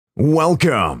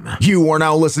Welcome. You are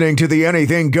now listening to the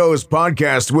Anything Goes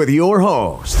podcast with your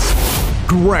hosts,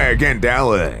 Greg and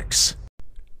Alex.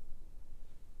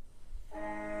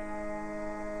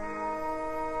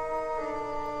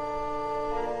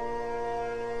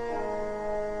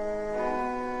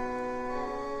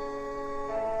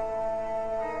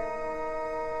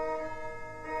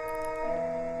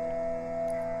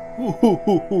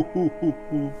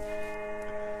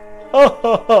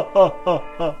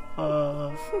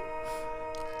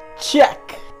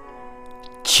 Check.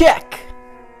 Check.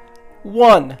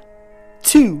 1,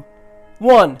 2,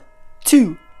 1,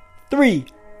 2, 3,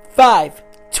 5,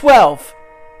 12,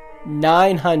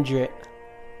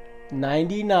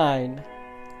 999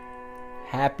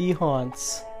 happy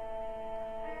haunts.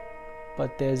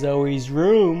 But there's always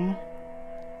room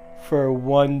for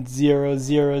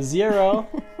 1000,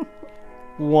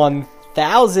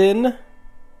 1000.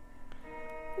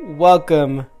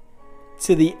 Welcome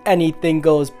to the Anything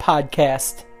Goes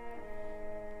podcast.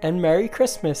 And Merry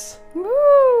Christmas.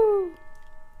 Woo!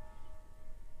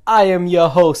 I am your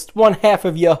host, one half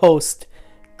of your host,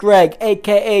 Greg,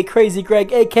 aka Crazy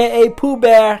Greg, aka Pooh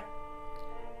Bear.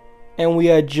 And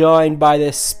we are joined by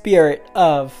the spirit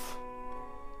of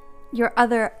Your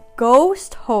other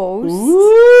ghost host,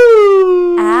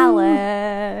 Woo!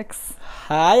 Alex.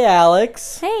 Hi,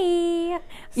 Alex. Hey.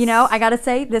 You know, I gotta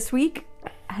say, this week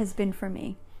has been for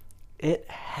me. It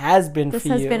has been This for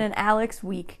you. has been an Alex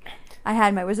week. I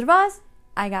had my Wizard of Oz,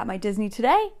 I got my Disney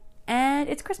today, and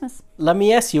it's Christmas. Let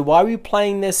me ask you, why are we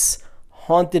playing this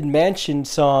Haunted Mansion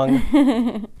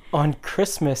song on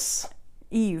Christmas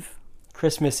Eve.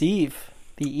 Christmas Eve?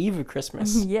 The eve of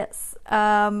Christmas. Yes.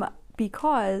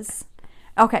 Because...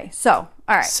 Okay, so,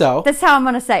 alright. So? This is how I'm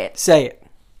gonna say it. Say it.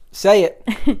 Say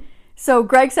it. So,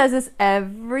 Greg says this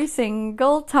every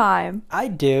single time. I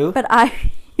do. But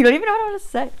you don't even know what I'm going to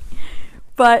say.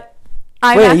 But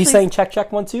I'm Wait, actually... are you saying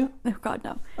check, 1, 2? Oh, God,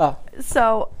 no. Oh.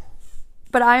 So,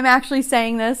 but I'm actually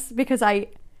saying this because I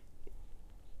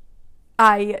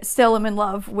still am in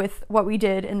love with what we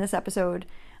did in this episode.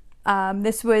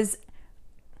 This was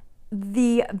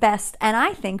the best, and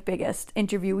I think biggest,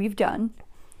 interview we've done.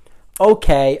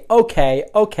 Okay.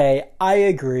 I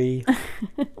agree.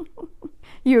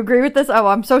 You agree with this? Oh,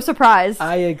 I'm so surprised.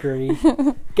 I agree.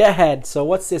 Go ahead. So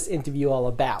what's this interview all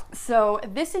about? So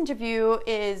this interview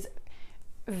is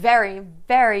very,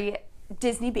 very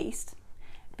Disney-based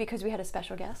because we had a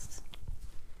special guest.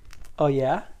 Oh,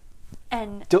 yeah?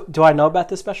 And Do I know about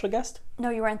this special guest? no,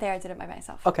 you weren't there. I did it by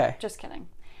myself. Okay. Just kidding.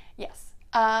 Yes.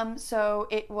 So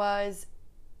it was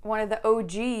one of the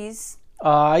OGs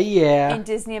Yeah. in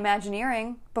Disney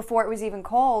Imagineering before it was even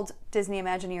called Disney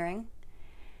Imagineering.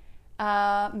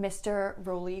 Mr.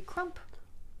 Rolly Crump.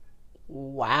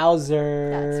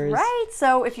 Wowzers. That's right.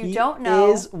 So if you He don't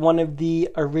know, is one of the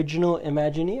original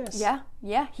Imagineers.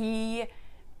 yeah, he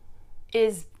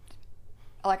is,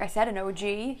 like I said, an OG.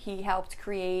 He helped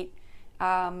create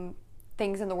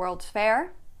things in the World's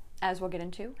Fair, as we'll get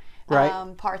into.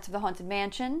 Right. Parts of the Haunted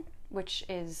Mansion, which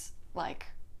is like,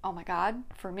 oh my God,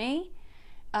 for me.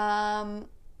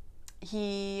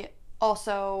 He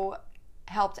also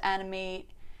helped animate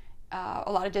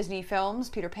a lot of Disney films,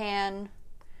 Peter Pan.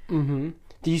 Mm-hmm.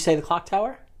 Did you say the Clock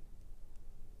Tower?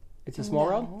 It's a Small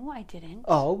World? No, I didn't.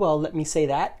 Oh, well, let me say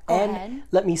that. Go and ahead.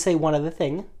 let me say one other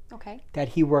thing. Okay. That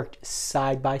he worked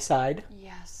side by side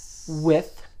Yes.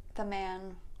 with The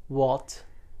man. Walt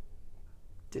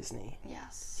Disney.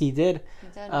 Yes. He did. He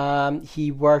did.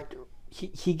 He worked.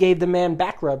 He gave the man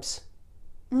back rubs.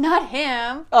 Not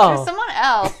him. Oh. There's someone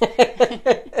else.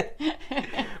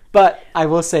 But I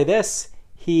will say this: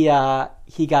 he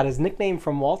got his nickname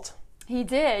from Walt. He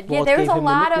did. Walt Yeah, there was gave a him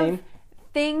the lot of nickname.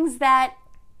 things that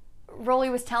Rolly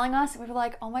was telling us. We were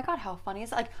like, oh my God, how funny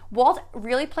is that? Like, Walt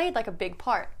really played like a big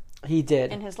part He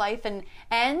did. in his life. And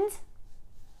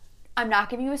I'm not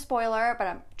giving you a spoiler, but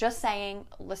I'm just saying,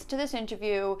 listen to this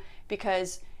interview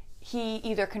because he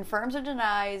either confirms or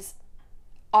denies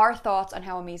our thoughts on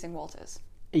how amazing Walt is.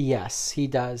 Yes, he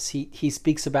does. He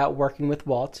speaks about working with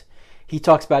Walt. He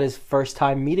talks about his first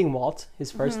time meeting Walt,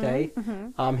 his first day,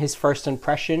 his first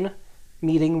impression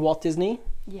meeting Walt Disney.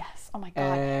 Yes. Oh my God.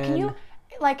 And-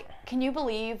 Can you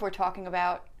believe we're talking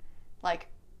about like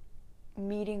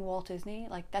meeting Walt Disney?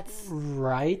 Like that's.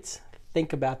 Right.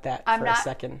 Think about that I'm for not- a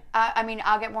second. I mean,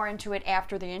 I'll get more into it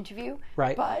after the interview.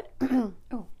 Right. But oh, I don't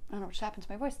know what just happened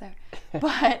to my voice there.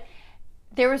 But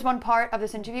there was one part of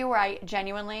this interview where I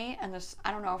genuinely, and this,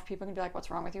 I don't know if people can be like, "What's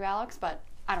wrong with you, Alex?" But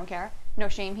I don't care. No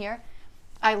shame here.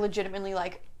 I legitimately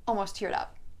like almost teared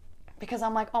up because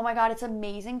I'm like, oh my God, it's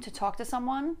amazing to talk to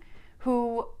someone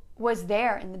who was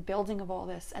there in the building of all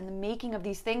this and the making of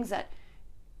these things that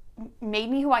made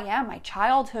me who I am, my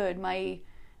childhood, my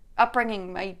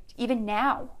upbringing, my even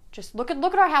now. Just look at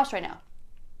our house right now.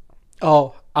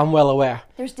 Oh, I'm well aware.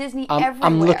 There's Disney everywhere.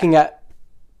 I'm looking at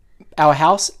our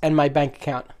house and my bank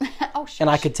account. Oh, shush. And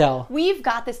I could tell. We've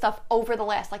got this stuff over the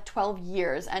last 12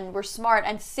 years, and we're smart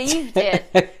and saved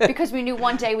it because we knew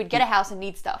one day we'd get a house and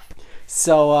need stuff.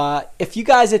 So if you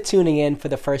guys are tuning in for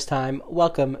the first time,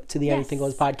 welcome to the Yes. Anything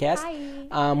Goes podcast.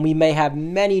 Hi. We may have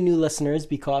many new listeners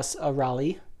because of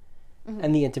Raleigh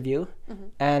and the interview.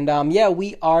 And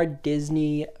we are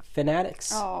Disney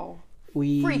fanatics. Oh,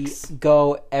 We freaks.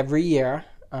 go every year.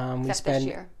 We Except spend,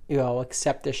 this year.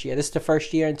 Except this year. This is the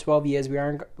first year in 12 years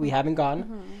we haven't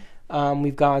gone.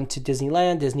 We've gone to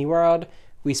Disneyland, Disney World.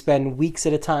 We spend weeks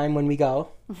at a time when we go.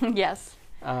 Yes.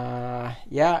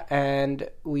 And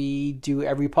we do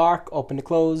every park, open to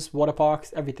close, water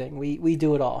parks, everything. We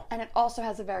do it all. And it also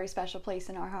has a very special place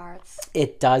in our hearts.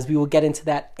 It does. We will get into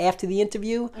that after the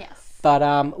interview. Yes.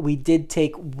 But we did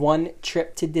take one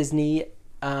trip to Disney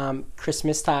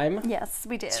Christmas time. Yes,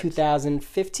 we did.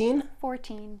 2015?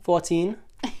 14. 14.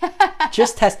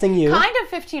 Just testing you. Kind of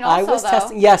 15 also, I was though.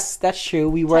 testing. Yes, that's true.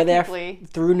 We were there Technically.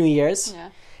 through New Year's. Yeah.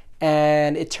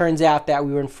 And it turns out that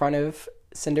we were in front of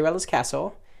Cinderella's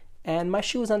castle. And my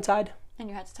shoe was untied. And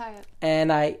you had to tie it.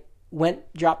 And I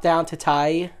dropped down to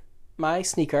tie my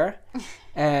sneaker.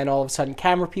 And all of a sudden,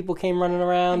 camera people came running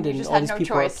around. you And just all had these no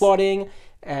people were choice. applauding.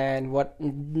 And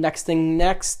next,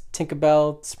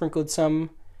 Tinkerbell sprinkled some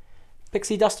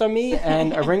pixie dust on me.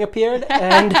 And a ring appeared.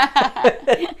 And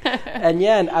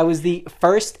and I was the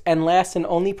first and last and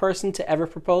only person to ever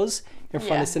propose in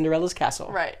front Yeah. of Cinderella's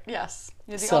castle. Right, yes.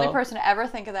 You're the So- only person to ever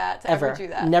think of that, to ever do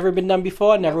that. Never been done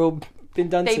before, never been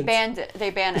done They since. banned it. They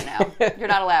ban it now. You're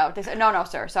not allowed. They said, no,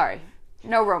 sir, sorry.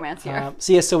 No romance here.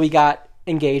 So we got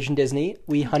engaged in Disney.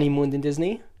 We honeymooned in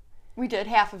Disney. We did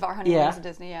half of our honeymoon Yeah. was in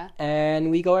Disney, yeah.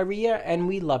 And we go every year, and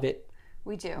we love it.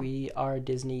 We do. We are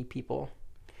Disney people.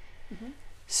 Mm-hmm.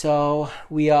 So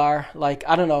we are,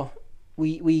 I don't know,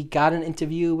 we got an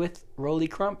interview with Rolly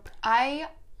Crump. I'm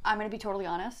going to be totally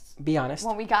honest. Be honest.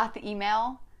 When we got the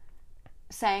email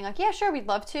saying, yeah, sure, we'd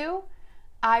love to,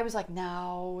 I was like,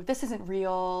 no, this isn't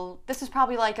real. This is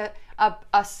probably like a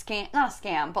scam, not a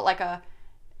scam, but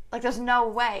there's no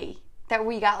way that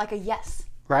we got a yes.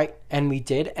 Right, and we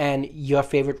did. And your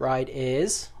favorite ride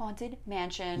is? Haunted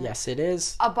Mansion. Yes, it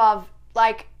is. Above,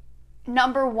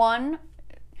 number one.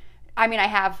 I mean, I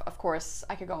have, of course,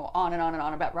 I could go on and on and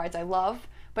on about rides I love,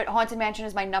 but Haunted Mansion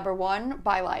is my number one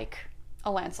by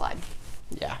a landslide.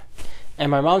 Yeah.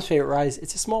 And my mom's favorite ride is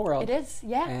It's a Small World. It is,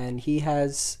 yeah. And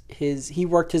he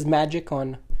worked his magic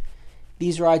on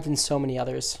these rides and so many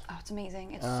others. Oh, it's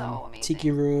amazing. It's so amazing.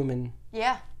 Tiki Room and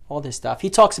Yeah. all this stuff. He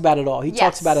talks about it all. He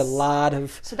talks about a lot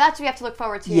of... So that's what we have to look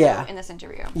forward to Yeah. in this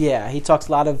interview. Yeah, he talks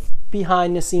a lot of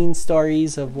behind-the-scenes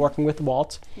stories of working with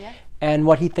Walt. Yeah. And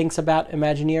what he thinks about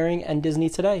Imagineering and Disney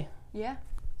today. Yeah.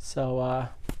 So,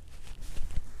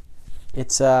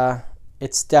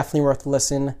 it's definitely worth a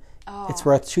listen. Oh. It's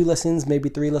worth 2 listens, maybe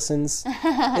 3 listens.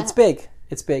 It's big.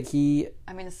 It's big.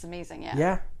 I mean, this is amazing,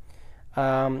 yeah.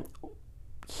 Yeah.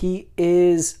 He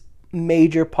is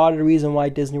major part of the reason why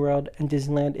Disney World and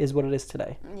Disneyland is what it is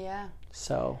today. Yeah.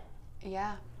 So.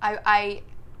 Yeah.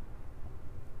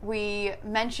 We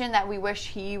mentioned that we wish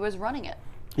he was running it.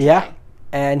 Yeah. Today.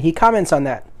 And he comments on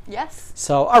that. Yes.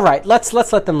 So, all right, let's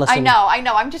let them listen. I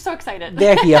know. I'm just so excited.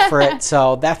 They're here for it.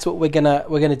 So that's what we're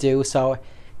gonna do. So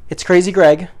it's Crazy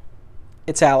Greg.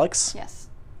 It's Alex. Yes.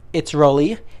 It's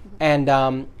Rolly. And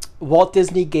Walt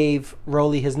Disney gave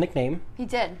Rolly his nickname. He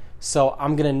did. So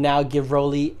I'm going to now give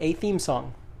Rolly a theme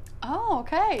song. Oh,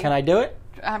 okay. Can I do it?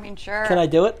 I mean, sure. Can I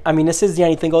do it? I mean, this is the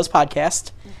Anything Goes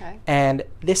podcast. Okay. And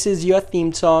this is your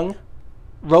theme song.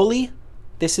 Rolly,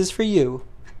 this is for you.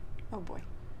 Oh, boy.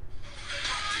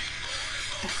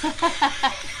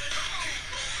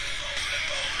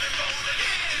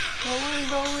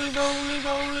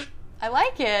 Rolly. I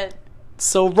like it.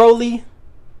 So, Rolly,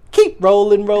 keep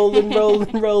rolling, rolling.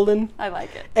 I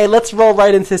like it. Hey, let's roll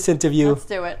right into this interview. Let's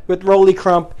do it. With Rolly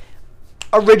Crump,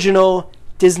 original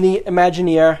Disney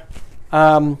Imagineer.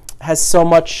 Has so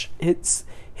much, his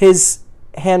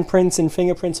handprints and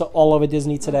fingerprints are all over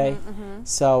Disney today.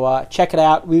 So check it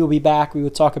out. We will be back. We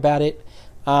will talk about it.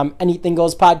 Anything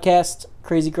Goes podcast.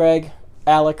 Crazy Greg,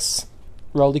 Alex,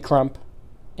 Rolly Crump.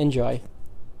 Enjoy.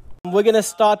 We're going to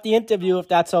start the interview if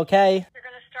that's okay. You're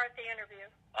going to start the interview.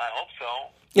 I hope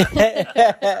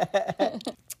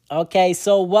so. Okay,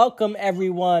 so welcome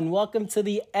everyone. Welcome to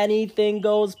the Anything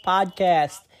Goes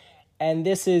podcast. And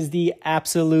this is the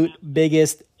absolute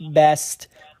biggest, best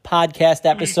podcast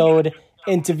episode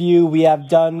interview we have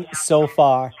done so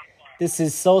far. This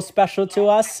is so special to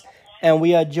us, and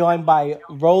we are joined by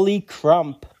Rolly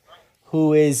Crump,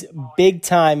 who is big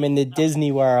time in the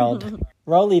Disney world.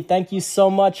 Rolly, thank you so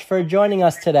much for joining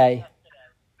us today.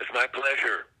 It's my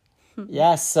pleasure.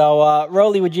 Yes, so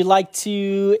Rolly, would you like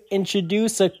to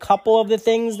introduce a couple of the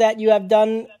things that you have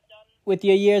done with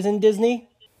your years in Disney?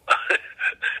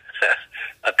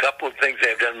 A couple of things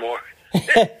I've done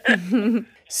more.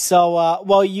 So,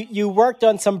 well, you worked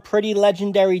on some pretty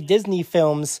legendary Disney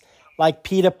films like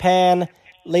Peter Pan,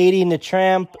 Lady and the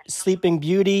Tramp, Sleeping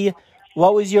Beauty.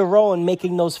 What was your role in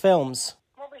making those films?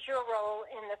 What was your role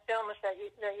in the films the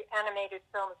animated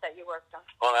films that you worked on?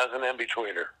 Well, I was an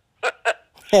in-betweener.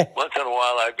 Once in a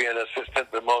while I'd be an assistant,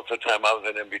 but most of the time I was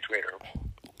an in-betweener.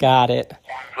 Got it.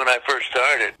 When I first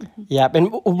started, Yep.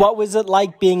 And what was it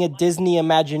like being a Disney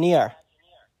Imagineer?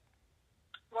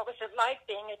 What was it like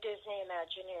being a Disney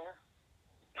Imagineer?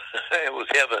 it was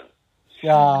heaven.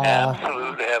 Ah,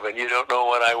 Absolute heaven. You don't know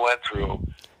what I went through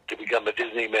to become a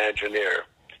Disney Imagineer.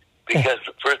 Because,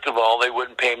 first of all, they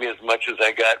wouldn't pay me as much as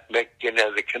I got making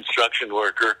as a construction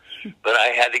worker, but I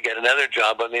had to get another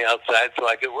job on the outside so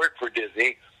I could work for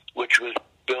Disney, which was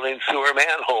building sewer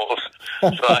manholes.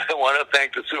 So I want to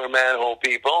thank the sewer manhole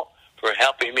people for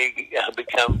helping me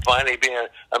finally be an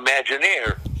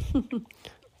Imagineer.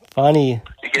 funny.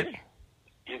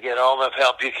 You get all the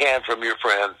help you can from your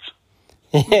friends.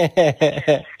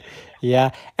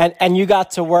 Yeah. And you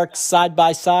got to work side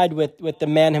by side with the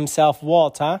man himself,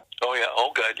 Walt, huh? Oh, yeah.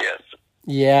 Oh, God, yes.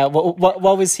 Yeah.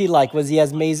 What was he like? Was he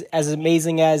as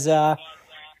amazing as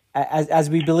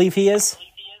we believe he is?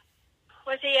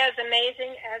 Was he as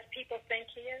amazing as people think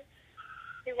he is?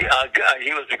 God,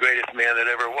 he was the greatest man that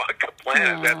ever walked the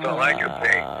planet. That's all I can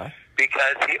say.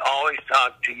 Because he always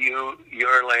talked to you,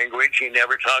 your language. He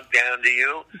never talked down to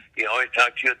you. He always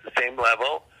talked to you at the same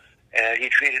level. And he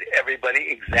treated everybody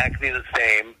exactly the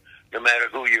same, no matter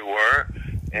who you were.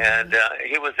 And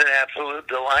he was an absolute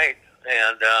delight.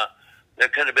 And there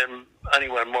couldn't have been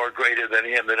anyone more greater than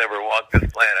him that ever walked this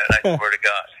planet, I swear to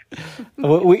God.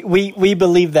 We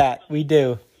believe that. We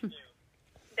do.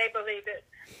 They believe it.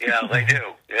 Yeah, they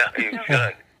do. Yeah, you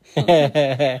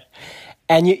should.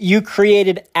 And you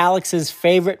created Alex's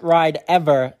favorite ride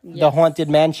ever, the Haunted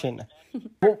Mansion. My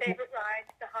favorite ride,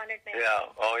 the Haunted Mansion.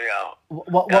 Yeah, oh yeah.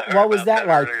 What was that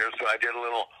like? Earlier, so I did a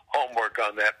little homework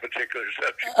on that particular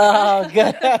subject. Oh,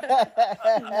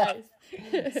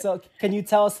 good. So can you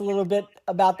tell us a little bit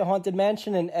about the Haunted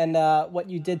Mansion and what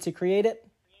you did to create it?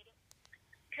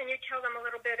 Can you tell them a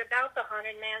little bit about the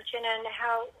Haunted Mansion and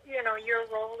how, your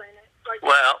role in it?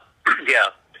 Well,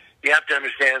 yeah. You have to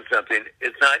understand something.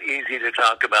 It's not easy to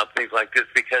talk about things like this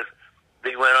because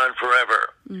they went on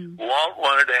forever. Walt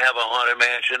wanted to have a Haunted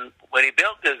Mansion when he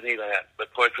built Disneyland, but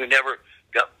of course we never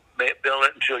built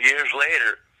it until years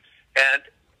later. And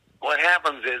what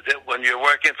happens is that when you're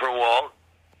working for Walt,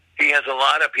 he has a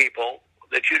lot of people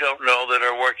that you don't know that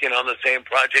are working on the same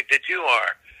project that you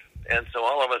are. And so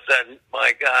all of a sudden,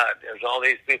 my God, there's all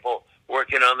these people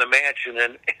working on the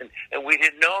mansion, and we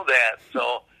didn't know that.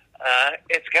 So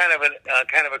it's kind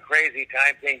of a crazy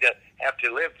time thing to have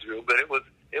to live through, but it was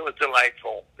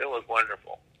delightful. It was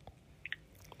wonderful.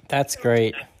 That's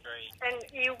great. And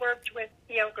you worked with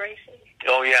Yale Gracie.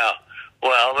 Oh yeah.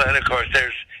 Well, then of course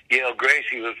there's Yale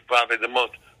Gracie, was probably the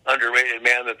most underrated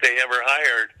man that they ever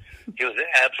hired. He was an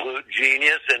absolute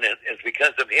genius, and it's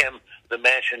because of him the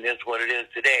mansion is what it is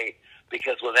today.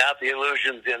 Because without the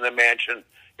illusions in the mansion,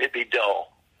 it'd be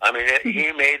dull. I mean,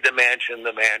 he made the mansion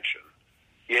the mansion.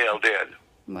 Yale did.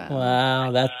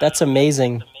 Wow, that's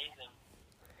amazing.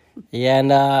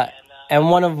 Yeah, and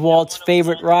one of Walt's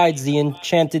favorite rides, the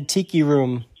Enchanted Tiki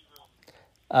Room.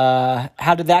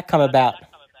 How did that come about?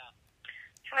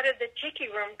 How did the Tiki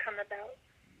Room come about?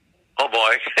 Oh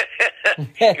boy,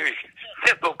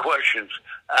 simple questions.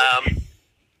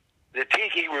 The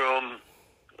Tiki Room,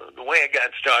 the way it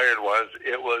got started was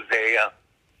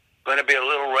going to be a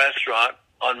little restaurant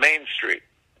on Main Street,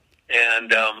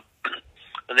 and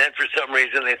then for some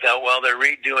reason they thought, well, they're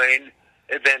redoing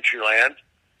Adventureland,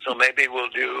 so maybe we'll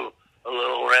do a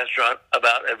little restaurant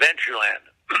about Adventureland,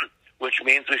 which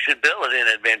means we should build it in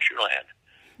Adventureland.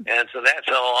 And so that's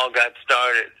how it all got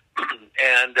started.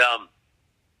 And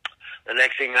the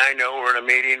next thing I know, we're in a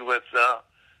meeting with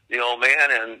the old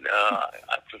man, and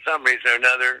for some reason or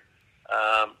another,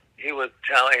 he was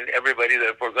telling everybody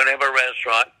that if we're going to have a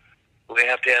restaurant, we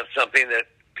have to have something that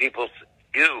people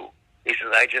do. He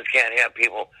says, I just can't have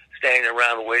people standing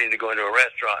around waiting to go into a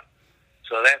restaurant.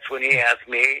 So that's when he asked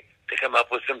me to come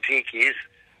up with some tikis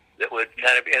that would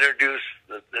kind of introduce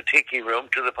the tiki room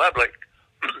to the public.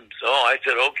 So I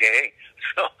said, okay.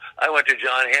 So I went to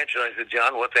John Hench and I said,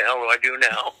 John, what the hell do I do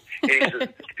now? And he says,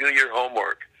 do your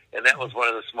homework. And that was one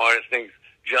of the smartest things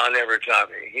John ever taught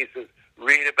me. He says,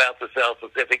 read about the South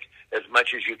Pacific as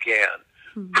much as you can.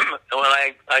 And when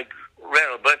I read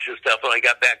a bunch of stuff when I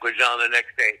got back with John the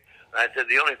next day, and I said,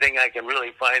 the only thing I can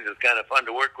really find that's kind of fun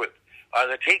to work with are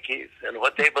the tikis and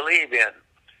what they believe in.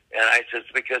 And I said,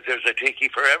 it's because there's a tiki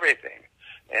for everything.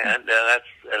 And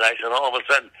and I said, all of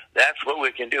a sudden, that's what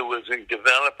we can do is we can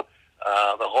develop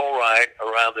the whole ride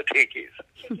around the tikis.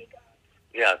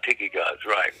 Yeah, tiki gods,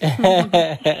 right.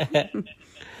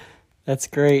 That's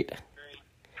great.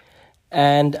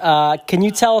 And can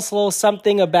you tell us a little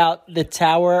something about the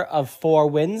Tower of Four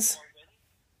Winds?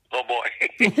 Oh, boy.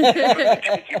 From the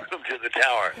tiki room to the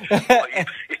tower. Well,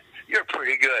 you're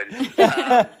pretty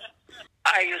good.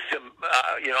 I used to,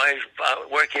 I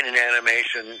was working in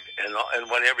animation and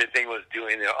when everything was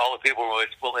doing there, all the people were always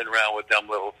fooling around with dumb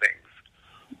little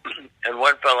things. And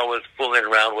one fellow was fooling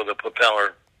around with a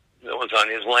propeller that was on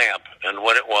his lamp. And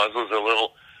what it was a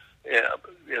little,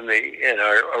 in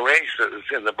our erasers,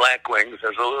 in the black wings,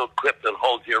 there's a little clip that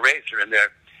holds the eraser in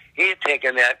there. He had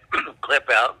taken that clip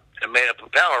out and made a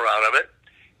propeller out of it,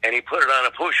 and he put it on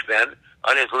a push pin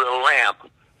on his little lamp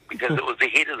because it was the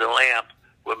heat of the lamp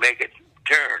would make it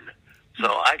turn. So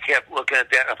I kept looking at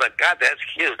that. I thought, God, that's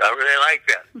cute. I really like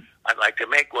that. I'd like to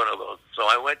make one of those. So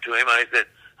I went to him and I said,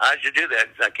 how'd you do that?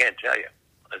 He said, I can't tell you.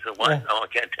 I said, what? No, I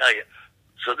can't tell you.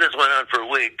 So this went on for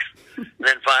weeks. And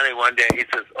then finally one day he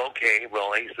says, okay,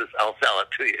 well, he says, I'll sell it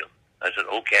to you. I said,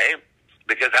 okay.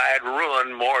 Because I had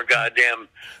ruined more goddamn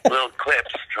little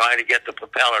clips trying to get the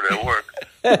propeller to work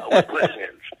with clip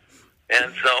pins.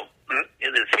 And so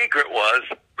the secret was,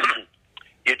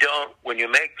 you don't, when you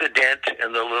make the dent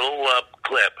in the little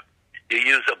clip, you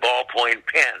use a ballpoint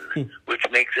pen, which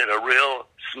makes it a real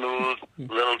smooth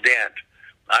little dent.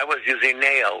 I was using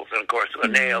nails, and of course, with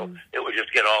a nail, it would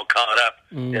just get all caught up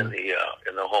in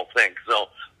the whole thing. So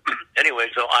anyway,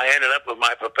 so I ended up with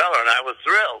my propeller, and I was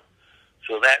thrilled.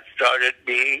 So that started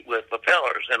me with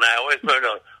propellers, and I always learned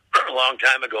a long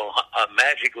time ago,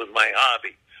 magic was my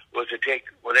hobby, was to take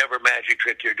whatever magic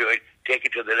trick you're doing, take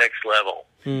it to the next level.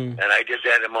 And I did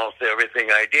that in most everything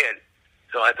I did.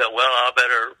 So I thought, well, I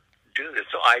better do this.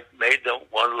 So I made the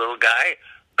one little guy,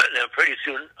 and then pretty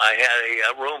soon I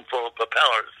had a room full of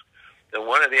propellers. And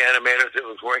one of the animators that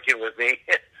was working with me,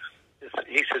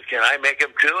 he says, can I make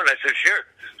them too? And I said, sure.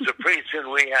 So pretty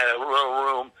soon we had a little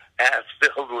room as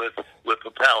filled with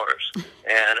propellers.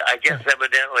 And I guess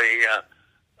evidently,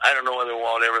 I don't know whether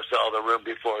Walt ever saw the room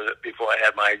before I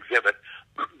had my exhibit,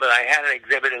 but I had an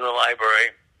exhibit in the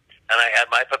library, and I had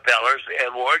my propellers,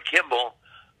 and Ward Kimball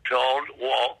told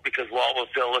Walt, because Walt was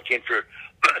still looking for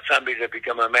somebody to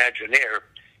become an Imagineer,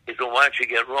 he said, why don't you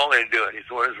get Rolly to do it? He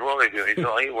said, what does Rolly do? He said,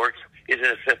 well, he's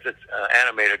an assistant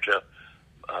animator to,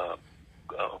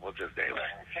 what's his name?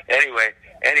 Anyway,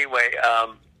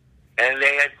 and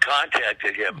they had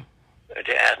contacted him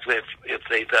to ask if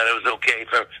they thought it was okay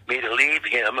for me to leave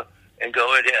him and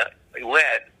go into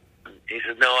WED. He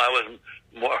said, no, I was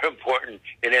more important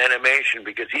in animation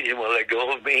because he didn't want to let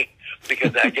go of me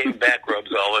because I gave him back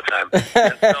rubs all the time.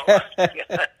 And so,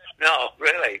 no,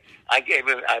 really, I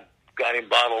got him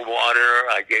bottled water.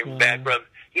 I gave him back rubs.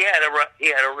 He had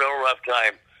a real rough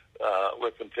time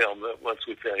with the film once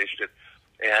we finished it,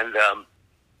 and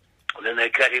then they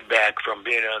cut him back from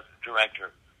being a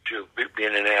director to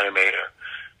being an animator.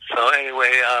 So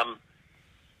anyway,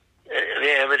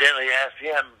 they evidently asked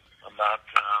him about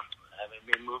having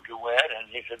been moved to WED, and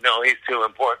he said, no, he's too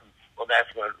important. Well,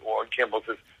 that's when Ward Kimball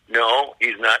says, no,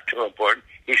 he's not too important.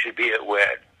 He should be at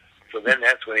WED. So then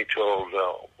that's when he told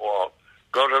Walt,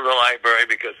 go to the library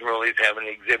because Rolly's having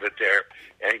an exhibit there,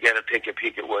 and you got to take a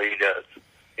peek at what he does.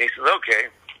 He said, okay.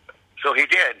 So he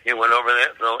did. He went over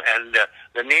there, and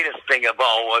the neatest thing of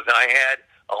all was I had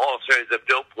a whole series of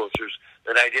dope posters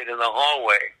that I did in the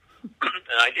hallway.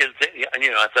 And I didn't think,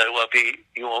 I thought, well, if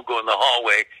he won't go in the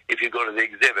hallway if you go to the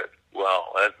exhibit.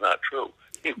 Well, that's not true.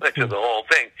 He went to the whole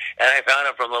thing. And I found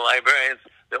out from the librarians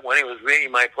that when he was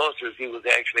reading my posters, he was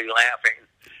actually laughing.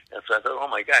 And so I thought, oh,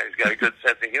 my God, he's got a good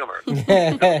sense of humor.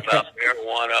 About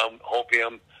marijuana,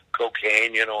 opium,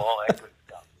 cocaine, all that good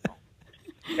stuff.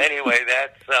 Anyway,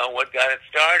 that's what got it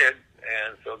started.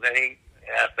 And so then he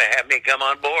asked to have me come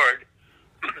on board.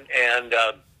 And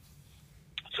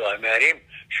so I met him,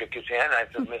 shook his hand. I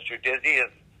said, Mr. Dizzy,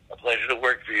 it's a pleasure to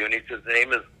work for you. And he says, the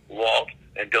name is Walt,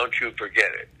 and don't you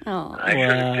forget it. Oh, and I should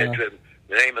have said to him,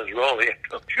 the name is Rolly, and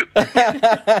don't you forget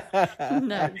it.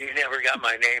 Nice. He never got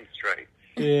my name straight.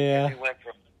 Yeah. He went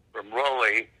from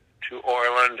Rolly to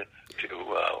Orland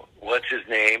what's his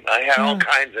name? I had all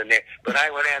kinds of names, but I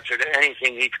would answer to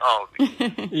anything he called me.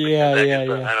 Yeah.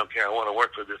 I don't care. I want to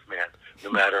work for this man,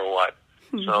 no matter what.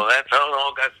 So that's how it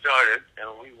all got started, and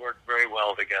we worked very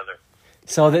well together.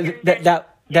 So that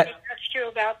asked you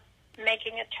about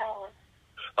making a tower.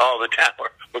 Oh, the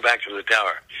tower. We're back to the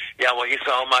tower. Yeah, well, he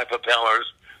saw my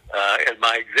propellers at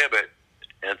my exhibit,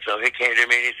 and so he came to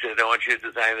me and he said, I want you to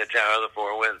design the Tower of the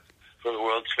Four Winds for the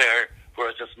World's Fair for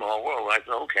It's a Small World. I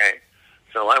said, okay.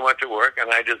 So I went to work,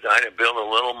 and I designed and built a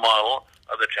little model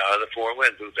of the Tower of the Four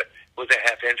Winds. It was a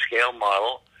half-inch scale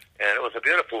model, and it was a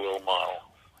beautiful little model.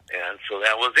 And so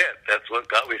that was it. That's what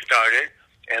got me started.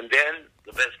 And then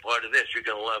the best part of this, you're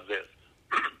going to love this.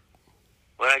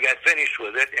 When I got finished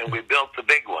with it, and we built the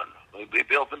big one. We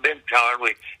built the big tower, and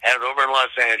we had it over in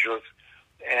Los Angeles,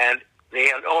 and they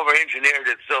had over-engineered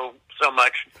it so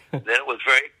much that it was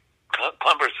very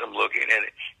cumbersome looking, and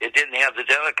it didn't have the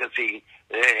delicacy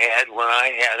that it had when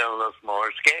I had it on a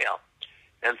smaller scale.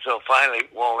 And so finally,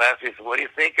 Walt asked me, what do you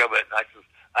think of it? And I said,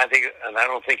 I think, and I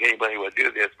don't think anybody would do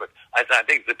this, but I said, I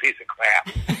think it's a piece of crap.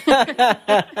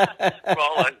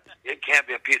 Roland, it can't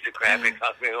be a piece of crap. It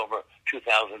cost me over $2,000,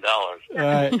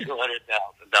 Right. $200,000.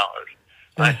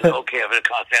 I said, okay, if it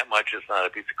costs that much, it's not a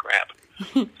piece of crap.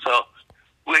 So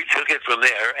we took it from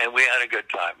there, and we had a good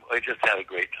time. We just had a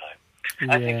great time.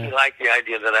 I think he liked the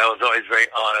idea that I was always very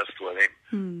honest with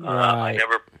him. I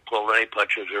never pulled any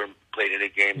punches or played any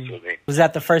games with him. Was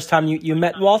that the first time you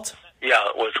met Walt? Yeah,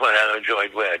 it was when I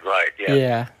joined WED, right? Yeah.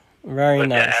 Yeah, very But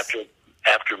nice.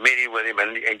 after meeting with him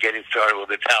and getting started with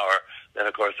the tower, then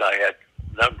of course I had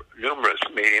numerous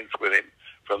meetings with him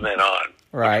from then on,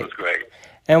 Right. which was great.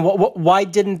 And why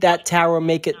didn't that tower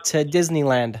make it to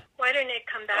Disneyland? Why didn't it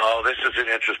come back? Oh, this is an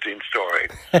interesting story.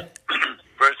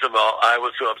 First of all, I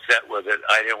was so upset with it,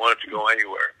 I didn't want it to go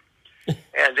anywhere.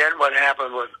 And then what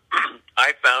happened was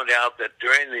I found out that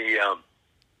during the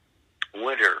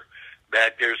winter,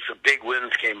 that there's some big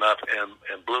winds came up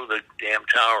and blew the damn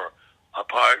tower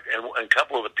apart, and a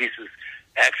couple of the pieces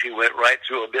actually went right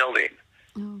through a building.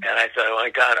 And I thought, oh my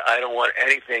God, I don't want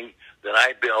anything that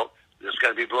I built that's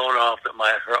going to be blown off that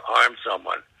might harm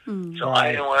someone. So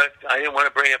Right. I didn't want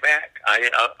to bring it back.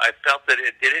 I felt that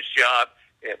it did its job.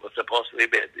 It was supposed to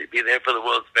be there for the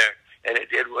World's Fair, and it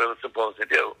did what it was supposed to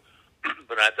do.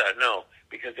 But I thought, no,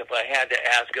 because if I had to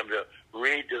ask them to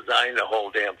redesign the whole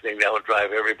damn thing, that would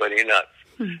drive everybody nuts.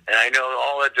 And I know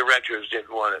all the directors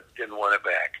didn't want it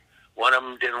back. One of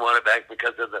them didn't want it back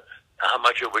because of how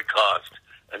much it would cost.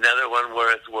 Another one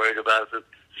was worried about that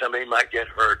somebody might get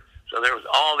hurt. So there was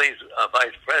all these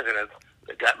vice presidents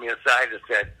that got me aside and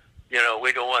said,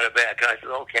 we don't want it back. And I said,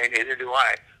 okay, neither do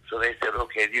I. So they said,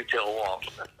 okay, you tell Walt.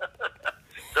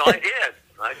 So I did.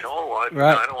 I told Walt,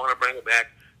 Right. I don't want to bring it back.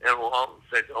 And Walt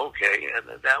said, okay,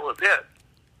 and that was it.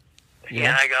 Yeah.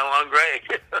 And I got along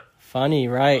great. Funny,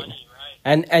 right?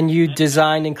 And you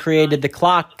designed and created the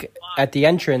clock at the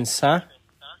entrance, huh?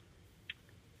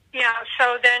 Yeah,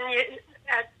 so then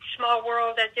at Small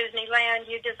World at Disneyland,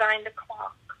 you designed the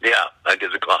clock. Yeah, I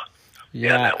did the clock.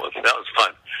 Yeah. That was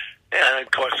fun. And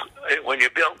of course, when you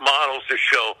built models to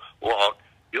show Walt,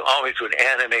 you always would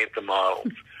animate the models.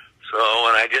 So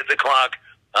when I did the clock,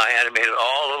 I animated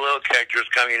all the little characters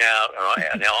coming out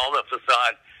and all the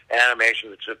facade animation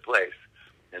that took place.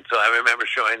 And so I remember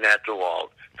showing that to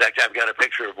Walt. In fact, I've got a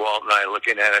picture of Walt and I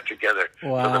looking at it together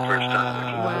for the first time,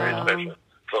 which is a very special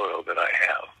photo that I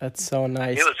have. That's so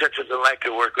nice. He was such a delight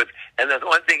to work with. And the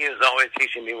one thing he was always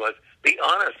teaching me was, be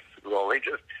honest, Rolly.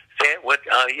 Just say it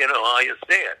how you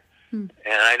say it. And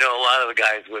I know a lot of the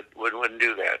guys wouldn't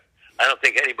do that. I don't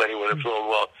think anybody would have told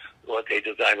Walt what they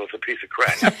designed was a piece of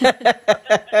crap.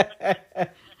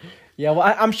 Yeah,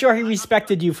 well, I'm sure he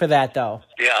respected you for that, though.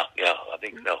 Yeah, I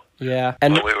think so. Yeah.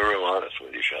 And But we were real honest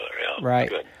with each other, yeah. Right.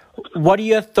 Good. What are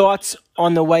your thoughts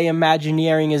on the way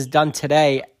Imagineering is done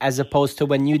today as opposed to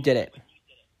when you did it?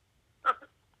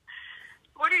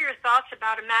 What are your thoughts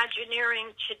about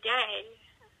Imagineering today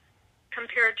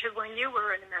compared to when you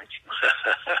were in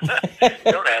Imagineering?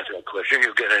 Don't ask that question.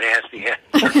 You'll get an nasty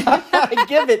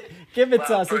answer. Give it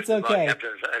to us. First It's of all, okay. you have to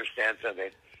understand something.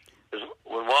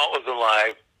 When Walt was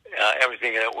alive,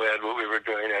 everything that what we were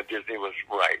doing at Disney was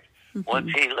right.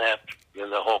 Once he left, then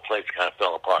the whole place kind of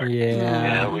fell apart.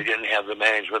 Yeah. And we didn't have the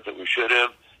management that we should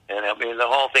have, and I mean the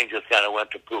whole thing just kind of went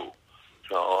to poo.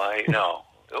 So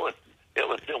it was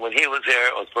when he was there,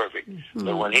 it was perfect.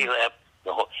 But when he left,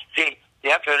 you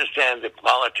have to understand the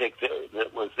politics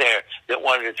that was there that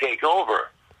wanted to take over,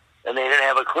 and they didn't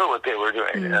have a clue what they were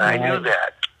doing, and I knew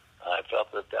that. I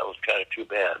felt that was kind of too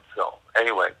bad. So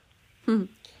anyway.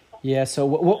 Yeah, so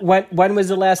when was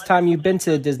the last time you've been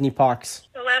to Disney parks?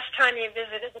 The last time you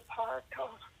visited the park?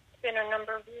 It's been a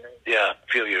number of years. Yeah, a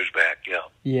few years back, yeah.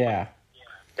 Yeah.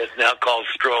 It's now called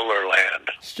Stroller Land.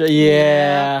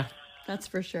 Yeah. That's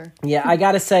for sure. Yeah, I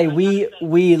gotta say we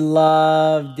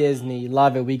love Disney,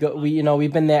 love it. We've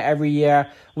been there every year.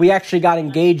 We actually got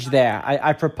engaged there.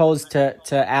 I proposed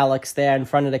to Alex there in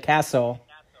front of the castle,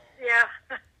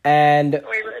 Yeah. and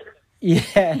We were,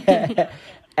 yeah,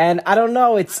 and I don't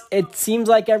know. It seems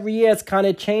like every year it's kind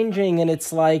of changing, and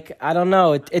it's like I don't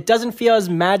know. It doesn't feel as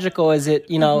magical as it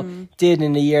did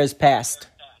in the years past.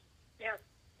 yeah.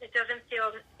 It doesn't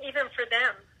feel, even for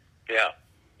them, Yeah,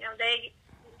 you know,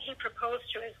 he proposed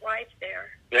to his wife there.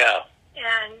 yeah.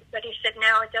 But he said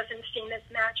now it doesn't seem as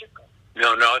magical.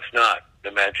 No, it's not.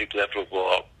 The magic left was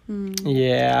off.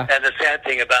 Yeah, And the sad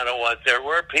thing about it was there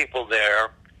were people there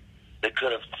that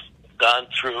could have gone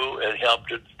through and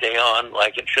helped it stay on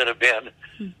like it should have been.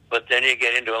 But then you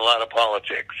get into a lot of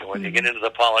politics. And when you get into the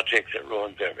politics, it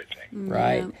ruins everything.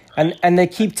 right. And they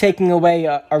keep taking away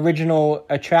original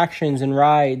attractions and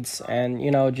rides, and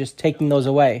just taking those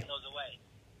away.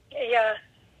 Yeah,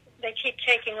 they keep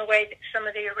taking away some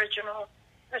of the original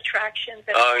attractions.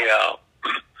 Oh,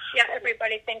 yeah. Yeah,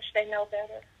 everybody thinks they know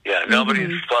better. Yeah,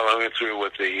 nobody's following through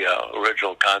with the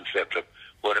original concept of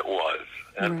what it was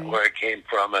and where it came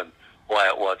from and why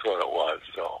it was what it was.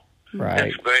 So Right.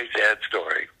 it's a very sad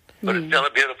story, but it's still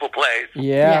a beautiful place.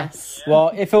 Yeah. Yes.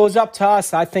 Well, if it was up to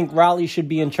us, I think Raleigh should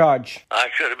be in charge. I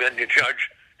should have been in charge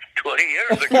 20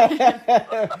 years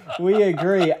ago. We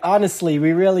agree. Honestly,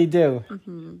 we really do.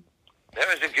 There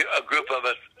was a group of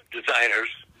us designers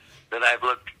that I've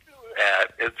looked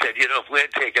at and said, if we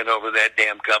had taken over that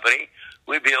damn company,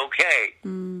 we'd be okay.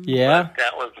 Yeah. But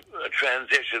that was a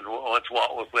transition. Once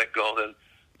Walt was let go,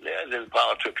 then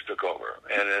politics took over,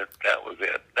 and that was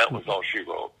it. That was all she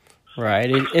wrote. Right.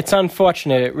 It's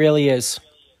unfortunate. It really is.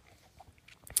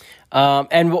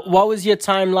 And what was your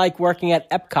time like working at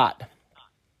Epcot?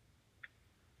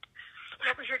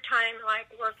 What was your time like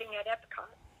working at Epcot?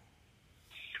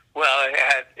 Well,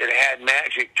 it had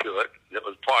magic to it. That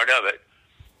was part of it.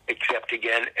 Except,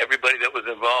 again, everybody that was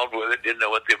involved with it didn't know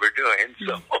what they were doing,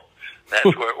 so that's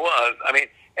where it was. I mean,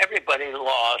 everybody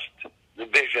lost the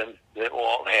vision that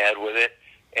Walt had with it,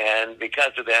 and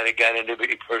because of that, it got into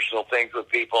pretty personal things with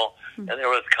people, and there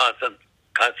was constant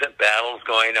battles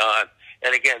going on.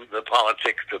 And again, the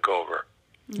politics took over.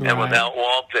 And without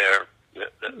Walt there,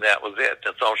 that was it.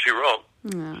 That's all she wrote.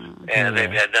 And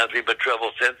they've had nothing but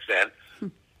trouble since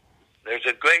then. There's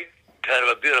a great, kind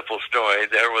of a beautiful story.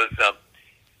 There was,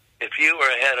 if you were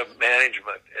head of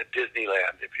management at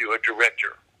Disneyland, if you were a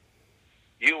director,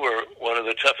 you were one of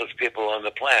the toughest people on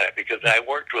the planet, because I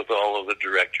worked with all of the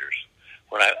directors.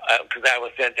 Because I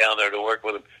was sent down there to work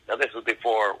with them. Now, this was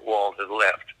before Walt had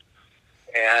left.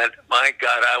 And, my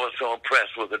God, I was so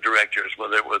impressed with the directors,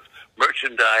 whether it was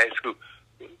merchandise,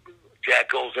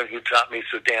 Jack Olson, who taught me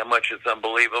so damn much, it's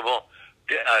unbelievable,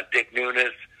 Dick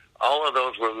Nunes, all of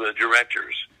those were the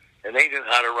directors. And they knew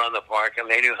how to run the park, and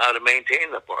they knew how to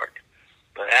maintain the park.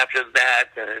 But after that,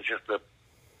 then it's just the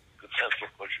successful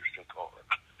pushers took over.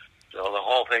 So the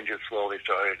whole thing just slowly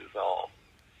started to dissolve.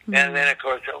 And then, of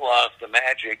course, it lost the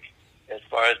magic as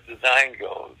far as design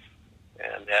goes.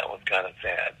 And that was kind of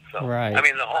sad. So, Right. I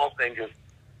mean, the whole thing just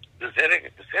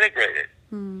disintegrated.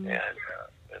 And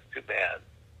that's too bad.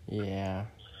 Yeah.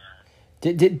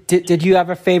 Did you have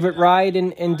a favorite ride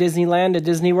in Disneyland at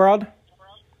Disney World?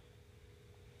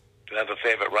 To have a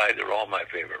favorite ride, they're all my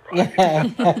favorite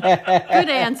rides. Good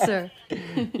answer.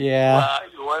 Yeah.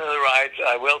 One of the rides,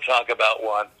 I will talk about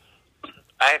one.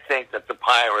 I think that the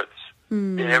Pirates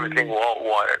did everything Walt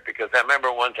wanted, because I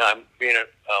remember one time being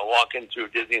walking through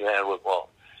Disneyland with Walt,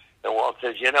 and Walt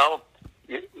says, when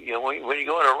you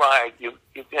go on a ride, you're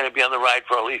going to be on the ride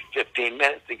for at least 15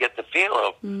 minutes to get the feel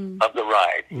of the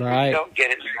ride. Right. You don't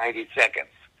get it in 90 seconds.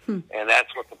 And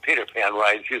that's what the Peter Pan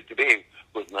rides used to be,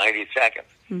 was 90 seconds.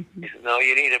 He said, no,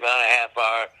 you need about a half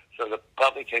hour so the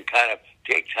public can kind of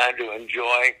take time to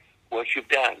enjoy what you've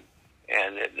done.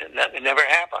 And it never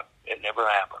happened. It never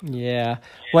happened. Yeah.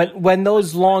 When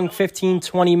those long 15,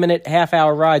 20-minute,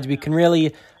 half-hour rides, we can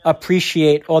really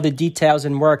appreciate all the details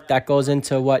and work that goes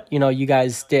into what, you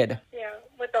guys did. Yeah,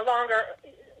 with the longer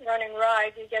running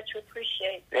ride, you get to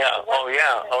appreciate. Yeah. Oh,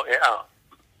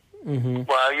 yeah. Mm-hmm.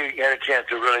 Well, you get a chance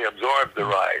to really absorb the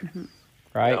ride.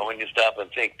 Right. When you stop and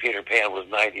think Peter Pan was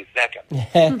 90 seconds.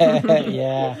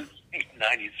 Yeah.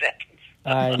 90 seconds.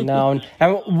 I know.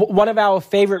 And one of our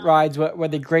favorite rides were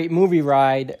the Great Movie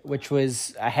Ride, which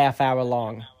was a half-hour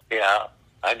long. Yeah.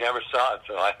 I never saw it,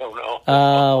 so I don't know.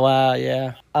 Oh, wow,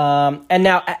 yeah. And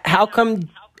now, how come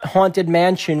Haunted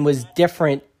Mansion was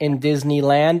different in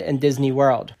Disneyland and Disney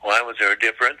World? Why was there a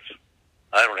difference?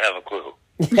 I don't have a clue.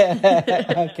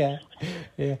 Okay.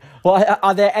 Yeah. Well,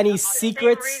 are there any Same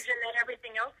secrets? reason that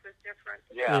everything else was different.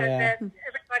 Yeah. Because Yeah. that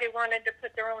everybody wanted to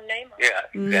put their own name on it.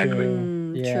 Yeah,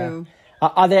 exactly. Yeah. True.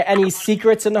 Are there any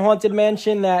secrets in the haunted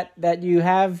mansion that you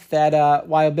have that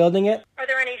while building it? Are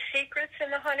there any secrets in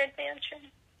the haunted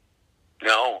mansion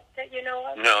No, that you know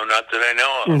of? no, not that I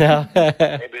know of. No.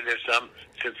 Maybe there's some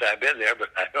since I've been there, but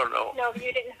I don't know. No,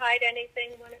 you didn't hide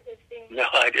anything when it was being. No,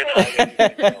 I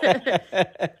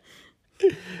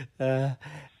didn't.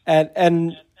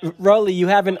 And Rolly, you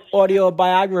have an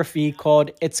autobiography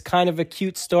called "It's Kind of a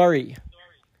Cute Story."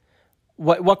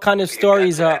 What kind of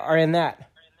stories are in that?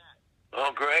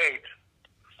 Oh, great.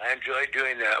 I enjoyed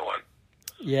doing that one.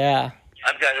 Yeah.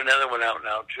 I've got another one out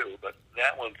now, too, but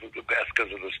that one's the best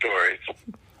because of the stories.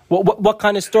 What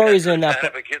kind of stories are in Kind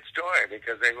that? of a cute story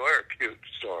because they were cute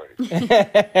stories.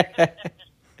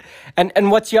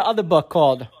 And what's your other book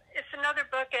called? It's another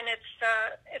book, and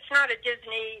it's not a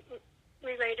Disney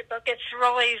related book. It's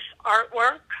Rolly's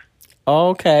artwork,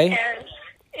 Okay. and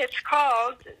it's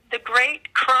called "The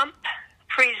Great Crump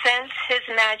Presents His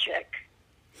Magic."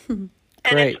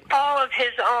 And Great. it's all of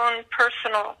his own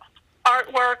personal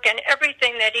artwork and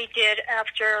everything that he did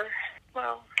after,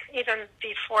 well, even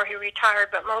before he retired,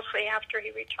 but mostly after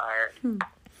he retired.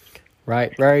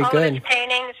 Right. Very all of good. his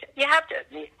paintings. You have to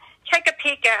take a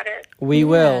peek at it. We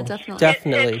will definitely.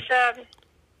 definitely.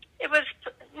 It was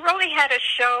Rolly had a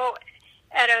show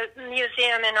at a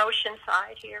museum in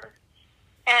Oceanside here,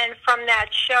 and from that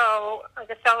show,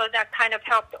 the fellow that kind of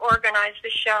helped organize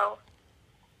the show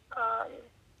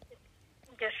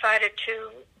decided to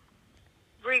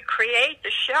recreate the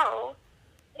show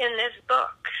in this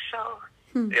book. So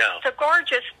Yeah. it's a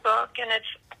gorgeous book, and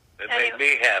It made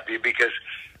me happy because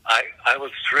I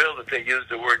was thrilled that they used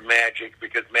the word magic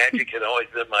because magic had always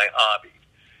been my hobby.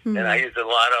 And I used a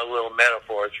lot of little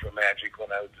metaphors for magic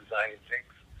when I was designing things.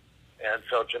 And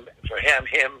so for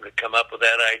him to come up with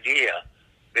that idea,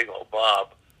 big old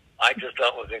Bob, I just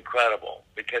thought was incredible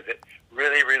because it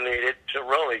really related to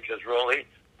Rolly because Rolly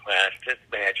practiced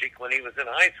magic when he was in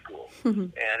high school.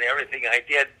 And everything I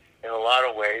did in a lot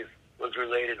of ways was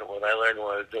related to what I learned when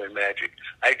I was doing magic.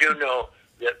 I do know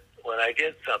that when I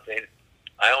did something,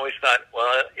 I always thought,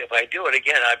 well, if I do it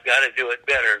again, I've got to do it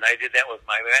better. And I did that with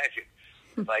my magic.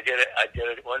 If I did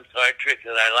it one card trick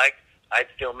that I liked, I'd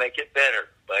still make it better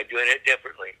by doing it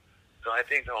differently. So I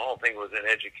think the whole thing was an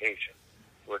education,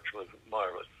 which was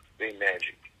marvelous, being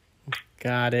magic.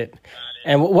 Got it.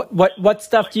 And what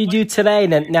stuff do you do today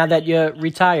now that you're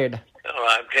retired? Oh,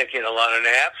 I'm taking a lot of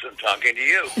naps and talking to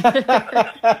you.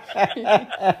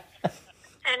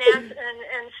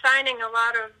 and signing a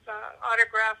lot of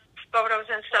autograph photos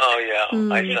and stuff. Oh,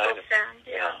 yeah. I People signed send,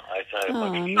 Yeah, I signed a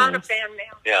bunch of A lot of fan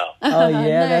mail. Yeah. Oh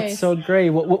yeah, that's Nice. so great.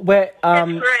 Where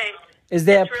It's great. is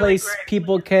there a It's really place great.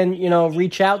 people can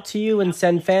reach out to you and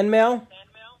send fan mail?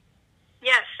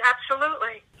 Yes,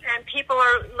 absolutely. And people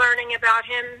are learning about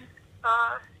him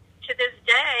to this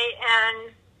day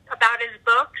and about his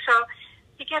book. So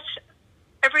he gets,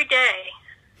 every day,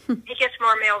 he gets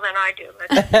more mail than I do.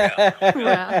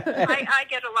 Wow. I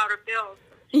get a lot of bills.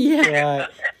 Yeah.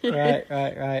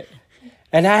 Right.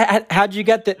 And how'd you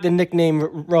get the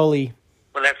nickname Rolly?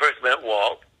 When I first met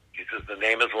Walt, he says, the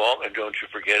name is Walt, and don't you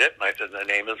forget it. And I said, the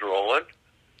name is Roland.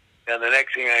 And the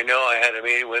next thing I know, I had a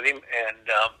meeting with him, and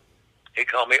he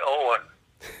called me Owen.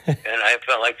 And I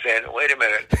felt like saying, wait a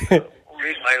minute,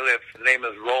 read my lips. The name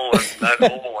is Roland, not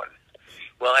Owen.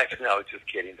 Well, actually, no, I was just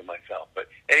kidding to myself. But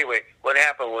anyway, what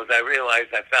happened was I realized,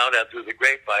 I found out through the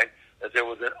grapevine that there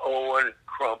was an Owen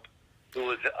Crump who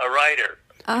was a writer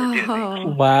for Disney.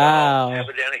 Oh. Wow.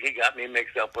 Evidently, he got me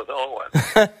mixed up with Owen.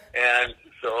 And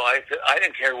so I said, I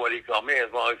didn't care what he called me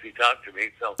as long as he talked to me.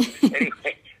 So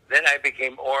anyway, then I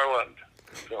became Orland.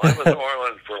 So I was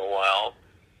Orland for a while.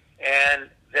 And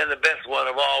then the best one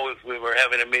of all was we were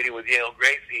having a meeting with Yale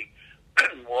Gracie.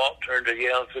 Walt turned to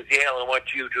Yale and says, Yale, I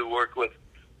want you to work with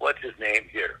what's his name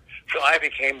here. So I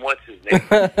became what's his name.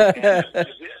 And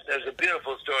there's a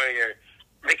beautiful story here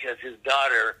because his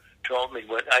daughter told me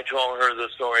when I told her the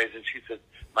stories, and she said,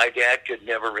 my dad could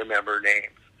never remember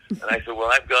names. And I said, well,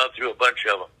 I've gone through a bunch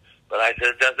of them. But I said,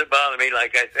 it doesn't bother me.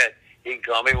 Like I said, he can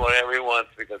call me whatever he wants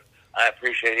because I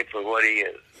appreciate him for what he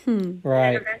is.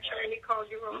 Right. And eventually he called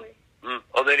you Rolly.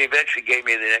 Oh, then he eventually gave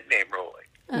me the nickname Rolly.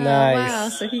 Nice. Wow,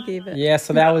 so he gave it. Yeah,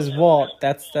 so that was Walt.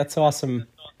 That's awesome.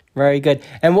 Very good.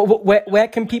 And where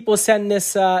can people send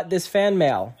this fan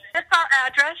mail? That's our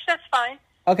address. That's fine.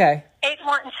 Okay.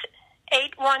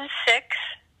 816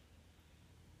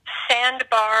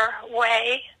 Sandbar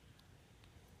Way,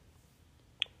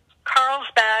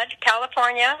 Carlsbad,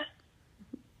 California,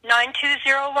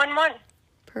 92011.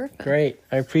 Perfect. Great.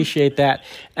 I appreciate that.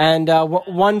 And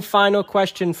one final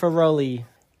question for Rolly.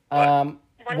 One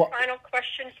final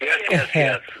question for you.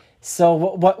 Yes. So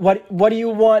what do you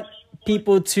want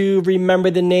people to remember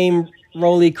the name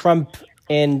Rolly Crump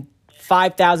in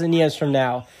 5,000 years from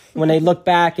now when they look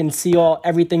back and see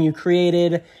everything you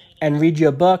created and read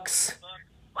your books?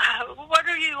 What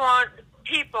do you want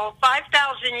people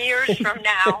 5,000 years from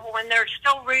now when they're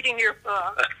still reading your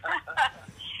book?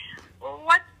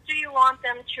 What do you want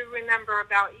them to remember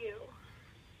about you?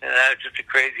 Just a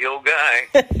crazy old guy.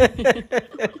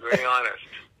 Very honest.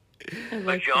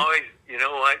 But you always, you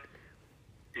know what?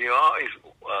 You always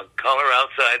color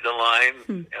outside the lines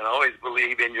and always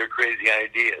believe in your crazy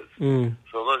ideas.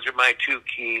 So those are my two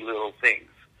key little things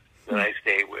that I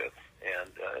stay with, and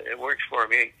it works for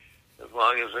me as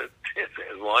long as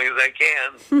I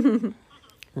can.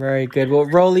 Very good. Well,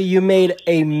 Rolly, you made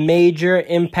a major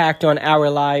impact on our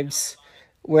lives.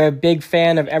 We're a big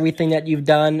fan of everything that you've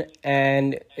done,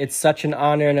 and it's such an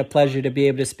honor and a pleasure to be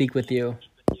able to speak with you.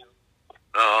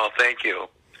 Oh, thank you.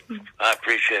 I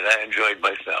appreciate it. I enjoyed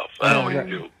myself. I always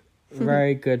do.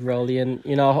 Very good, Rolly. And,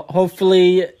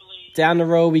 hopefully down the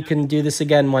road we can do this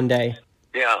again one day.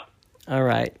 Yeah. All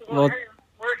right. We're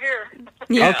here.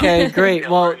 Yeah. Okay, great. Yeah,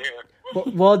 Well, we're here.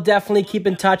 we'll definitely keep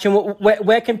in touch. And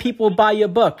where can people buy your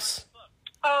books?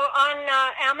 Oh, on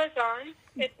Amazon.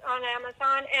 It's on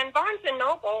Amazon. And Barnes &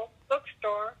 Noble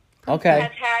bookstore Okay,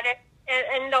 has had it.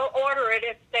 And they'll order it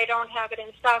if they don't have it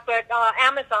in stock. But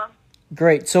Amazon.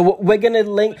 great. So we're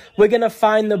gonna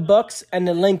find the books and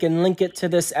the link it to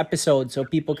this episode so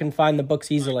people can find the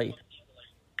books easily.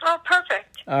 Oh,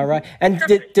 perfect. All right. And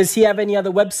does he have any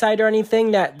other website or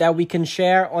anything that we can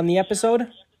share on the episode?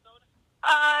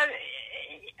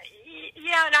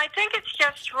 Yeah, and I think it's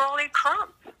just Rolly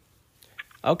Crump.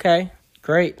 Okay,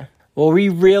 great. Well, we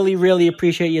really, really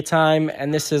appreciate your time,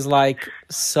 and this is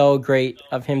so great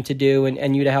of him to do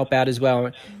and you to help out as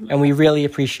well, and we really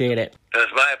appreciate it.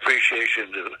 That's my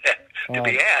appreciation to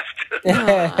be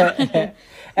asked.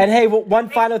 And hey, one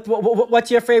final,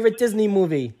 what's your favorite Disney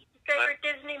movie? Favorite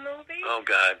Disney movie? Oh,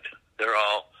 God. They're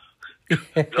all...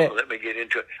 Don't let me get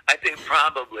into it. I think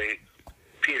probably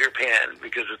Peter Pan,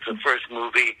 because it's the first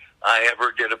movie I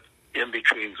ever did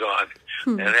in-betweens on.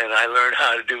 And then I learned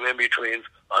how to do in-betweens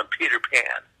on Peter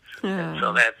Pan. And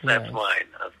so that's mine.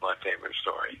 That's my favorite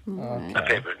story. My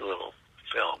favorite little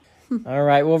film. All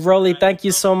right. Well, Rolly, thank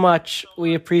you so much.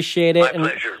 We appreciate it. My and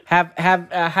pleasure. Have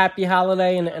a happy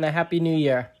holiday and a happy new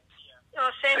year. Oh,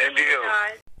 same Same to to you you.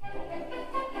 guys.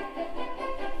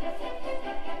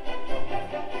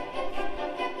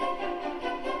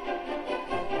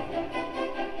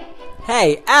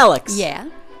 Hey, Alex. Yeah.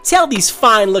 Tell these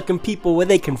fine-looking people where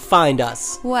they can find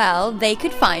us. Well, they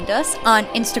could find us on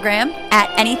Instagram at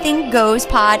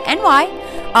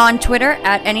anythinggoespodny, on Twitter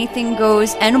at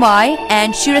anythinggoesny,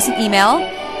 and shoot us an email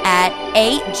at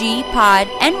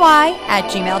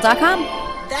agpodny@gmail.com.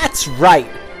 That's right.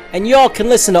 And y'all can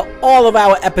listen to all of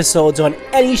our episodes on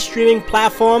any streaming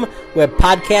platform where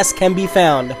podcasts can be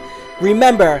found.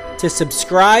 Remember to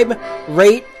subscribe,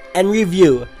 rate, and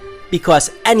review, because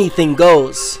anything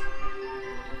goes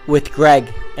with Greg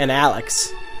and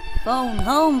Alex. Phone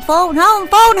home, phone home,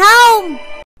 phone home!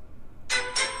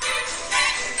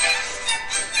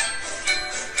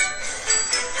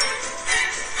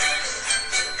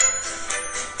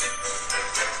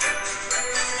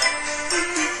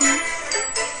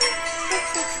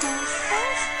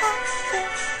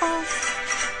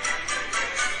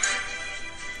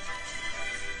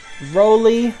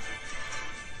 Rolly,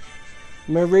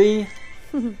 Marie,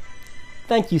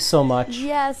 thank you so much.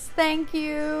 Yes, thank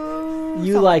you.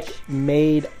 You so much.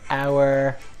 made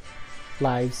our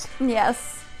lives.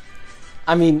 Yes.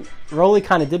 I mean, Rolly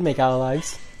kind of did make our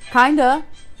lives. Kinda.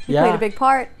 You Yeah. played a big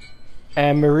part.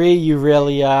 And Marie, you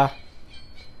really,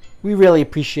 we really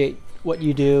appreciate what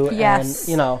you do. Yes.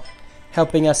 And,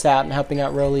 helping us out and helping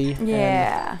out Rolly.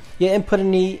 Yeah. And your input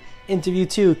in the interview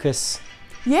too, because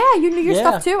Yeah, you knew your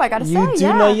stuff too, I gotta say. You do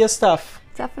yeah. know your stuff.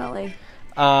 Definitely.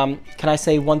 Can I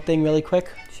say one thing really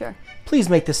quick? Sure. Please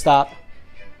make this stop.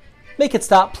 Make it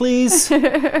stop, please.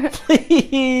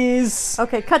 Please.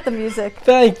 Okay, cut the music.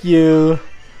 Thank you.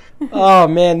 Oh,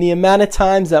 man, the amount of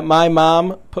times that my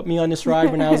mom put me on this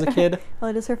ride when I was a kid. Well,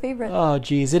 it is her favorite. Oh,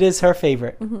 geez, it is her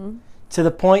favorite. Mm-hmm. To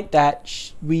the point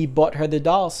that we bought her the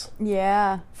dolls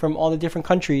Yeah. from all the different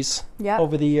countries Yep.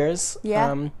 over the years.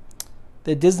 Yeah.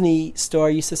 The Disney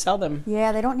store used to sell them.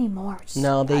 Yeah, they don't need more. Which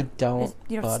No, they don't.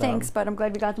 It but, stinks, but I'm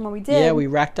glad we got them when we did. Yeah, we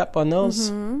racked up on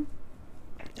those. Mm-hmm.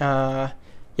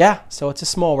 Yeah, so it's a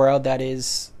small world that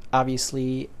is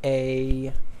obviously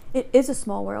a... It is a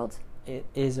small world. It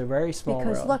is a very small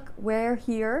Because world. look, we're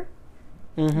here.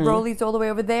 Mhm. Rolly's all the way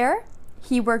over there.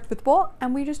 He worked with Walt,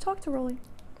 and we just talked to Rolly.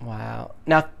 Wow.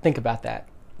 Now think about that.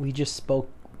 We just spoke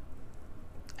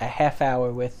a half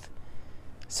hour with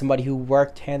somebody who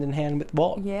worked hand in hand with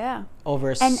Walt Yeah.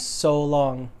 over And- so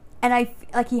long. And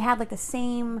he had like the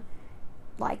same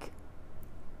like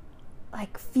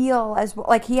feel as well.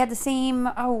 Like he had the same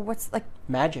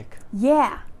Magic.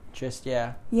 yeah. Just,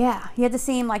 yeah. Yeah. He had the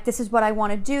same like, this is what I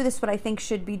want to do, this is what I think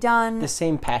should be done. The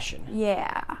same passion.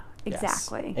 Yeah. Yes.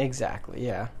 Exactly. Exactly,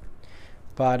 yeah.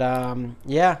 But,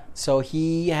 yeah. So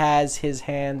he has his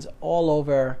hands all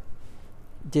over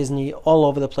Disney, all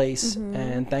over the place. Mm-hmm.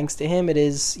 And thanks to him, it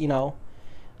is,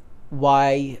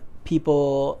 why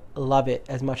people love it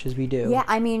as much as we do. Yeah,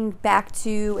 I mean, back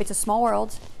to It's a Small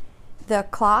World, the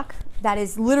clock, that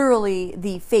is literally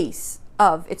the face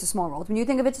of It's a Small World. When you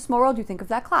think of It's a Small World, you think of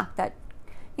that clock that,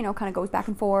 kind of goes back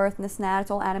and forth and this and that. It's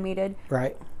all animated.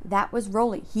 Right. That was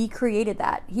Rolly. He created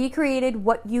that. He created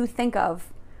what you think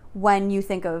of when you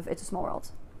think of It's a Small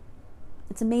World.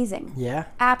 It's amazing. Yeah.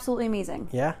 Absolutely amazing.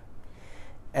 Yeah.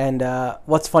 And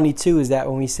what's funny, too, is that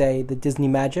when we say the Disney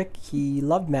magic, he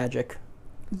loved magic.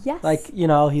 Yes. Like, he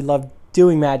loved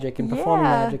doing magic and performing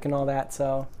Yeah. magic and all that,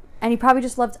 so... And he probably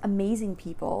just loved amazing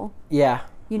people. Yeah.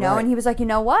 Right. And he was like, you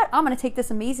know what? I'm going to take this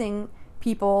amazing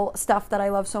people stuff that I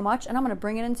love so much, and I'm going to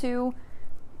bring it into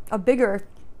a bigger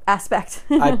aspect.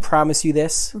 I promise you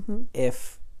this, Mm-hmm.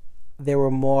 if there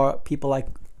were more people like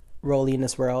Rolly in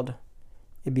this world,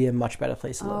 it'd be a much better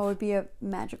place to Oh, it live. would be a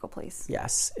magical place.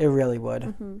 Yes, it really would.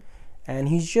 Mm-hmm. And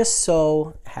he's just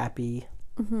so happy.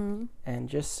 Mm-hmm. And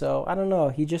just so, I don't know,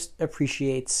 he just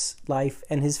appreciates life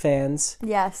and his fans.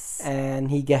 Yes. And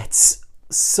he gets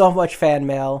so much fan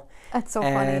mail. That's so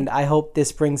And funny. I hope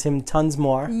this brings him tons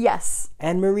more. Yes.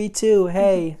 And Marie, too.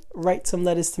 Hey, write some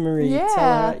letters to Marie. Yeah.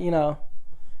 Tell her,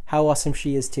 how awesome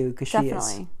she is, too, because she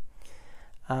is.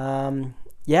 Definitely.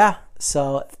 Yeah,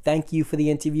 so thank you for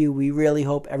the interview. We really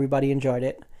hope everybody enjoyed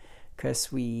it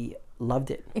because we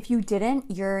loved it. If you didn't,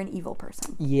 you're an evil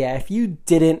person. Yeah, if you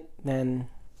didn't, then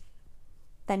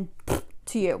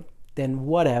To you.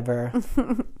 whatever.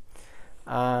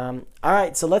 All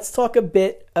right, so let's talk a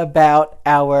bit about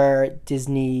our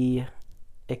Disney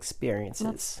experiences.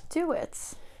 Let's do it.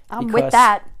 I'm Because with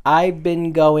that. I've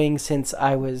been going since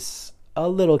I was a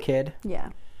little kid, Yeah.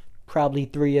 probably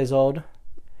 3 years old.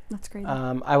 That's crazy.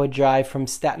 I would drive from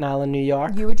Staten Island, New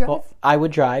York. You would drive? Well, I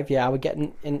would drive, yeah. I would get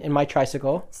in my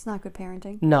tricycle. It's not good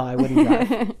parenting. No, I wouldn't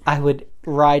drive. I would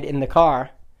ride in the car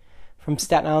from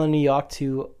Staten Island, New York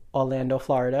to Orlando,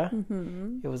 Florida.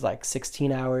 Mm-hmm. It was like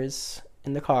 16 hours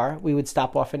in the car. We would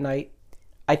stop off at night.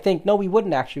 No, we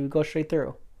wouldn't actually. We'd go straight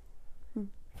through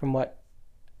from what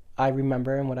I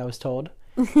remember and what I was told.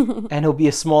 And it would be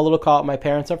a small little car with my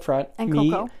parents up front. And me,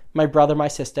 Coco. my brother, my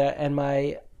sister, and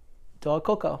my dog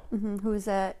Coco. Who's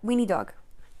a weenie dog.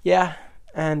 Yeah,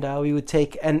 and we would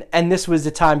take and this was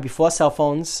the time before cell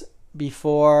phones,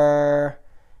 before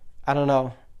I don't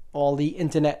know, all the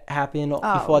internet happened,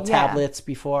 before yeah. tablets,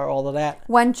 before all of that.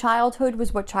 When childhood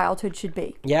was what childhood should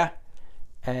be. Yeah,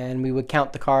 and we would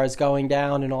count the cars going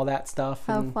down and all that stuff.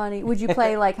 How And, funny. Would you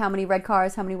play like how many red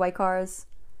cars, how many white cars?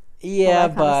 yeah, all that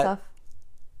kind of but stuff?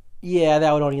 yeah,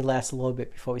 that would only last a little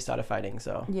bit before we started fighting.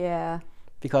 So Yeah.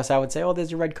 because I would say, "Oh,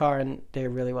 there's a red car," and there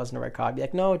really wasn't a red car. I'd be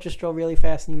like, "No, it just drove really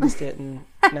fast and you missed it," and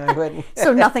no, I wouldn't.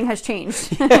 So nothing has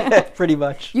changed. Pretty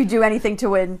much. You do anything to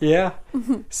win. Yeah.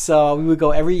 So we would go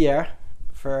every year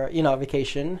for,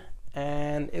 vacation,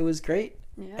 and it was great.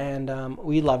 Yeah. And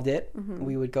we loved it.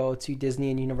 We would go to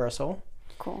Disney and Universal,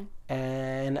 Cool.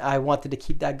 and I wanted to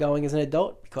keep that going as an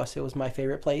adult because it was my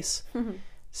favorite place.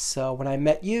 So when I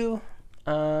met you,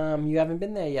 you haven't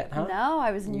been there yet, huh? No,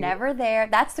 I was never there.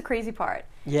 That's the crazy part.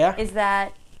 Yeah? Is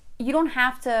that you don't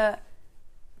have to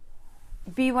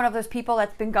be one of those people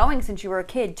that's been going since you were a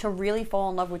kid to really fall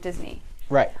in love with Disney.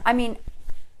 Right. I mean,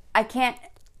 I can't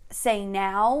say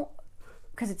now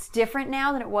because it's different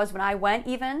now than it was when I went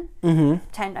even. I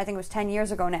think it was 10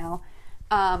 years ago now.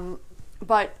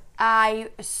 But as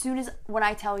soon as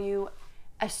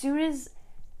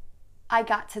I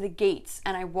got to the gates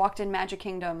and I walked in Magic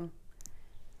Kingdom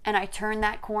and I turned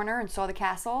that corner and saw the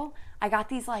castle, I got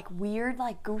these like weird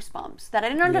like goosebumps that I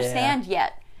didn't understand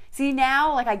yet. See,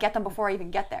 now like I get them before I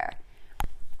even get there.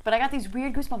 But I got these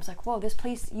weird goosebumps like, whoa, this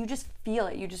place, you just feel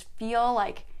it. You just feel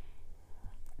like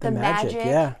the magic,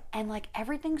 yeah. and like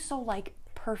everything's so like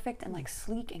perfect and like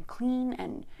sleek and clean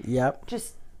and Yep.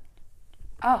 just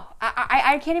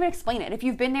I can't even explain it. If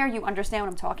you've been there, you understand what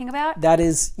I'm talking about. That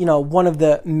is, one of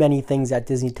the many things that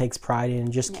Disney takes pride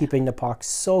in, just keeping the park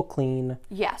so clean.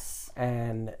 Yes.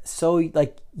 and so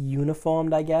like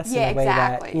uniformed, I guess. Yeah, in a way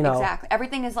exactly. That, you know, exactly.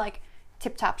 Everything is like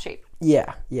tip-top shape.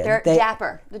 Yeah. They're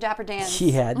dapper. The Dapper Dans.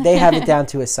 Yeah, they have it down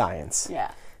to a science.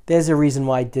 Yeah. There's a reason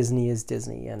why Disney is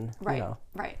Disney, and Right. you know.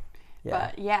 Right.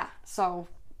 Yeah. But yeah, so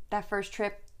that first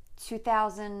trip,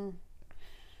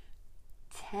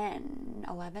 2010,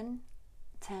 11,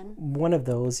 10 One of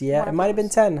those, yeah. One It of might have been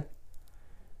those. 10.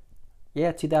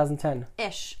 Yeah, 2010.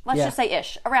 ish. Let's Yeah. just say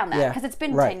ish around that Yeah. because it's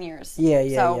been Right. 10 years. Yeah,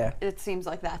 So yeah. it seems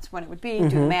like that's when it would be. Do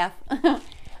the math.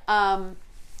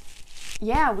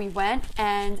 Yeah, we went,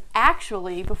 and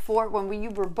actually before when we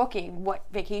were booking what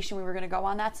vacation we were going to go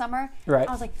on that summer, Right.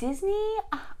 I was like, Disney?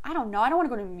 I don't know. I don't want to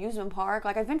go to an amusement park.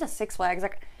 Like I've been to Six Flags.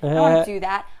 Like I don't want to do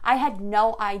that. I had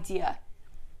no idea.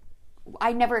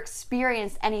 I never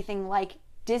experienced anything like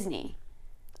Disney.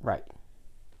 Right.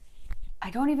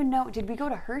 I don't even know. Did we go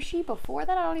to Hershey before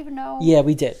that? I don't even know. Yeah,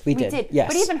 we did. We did. Yes.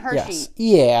 But even Hershey, Yes.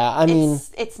 Yeah, I mean,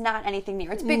 it's not anything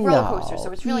near. It's a big roller coaster,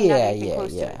 so it's really not anything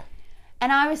close to it.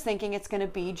 And I was thinking it's going to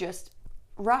be just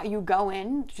right. You go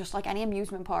in just like any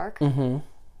amusement park, and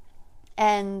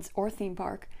or theme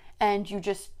park, and you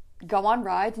just go on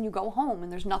rides and you go home,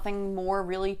 and there's nothing more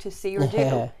really to see or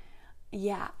do.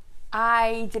 Yeah,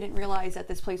 I didn't realize that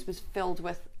this place was filled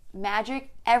with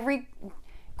magic. Every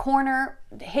corner,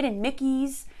 hidden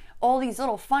Mickeys, all these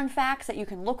little fun facts that you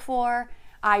can look for.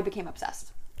 I became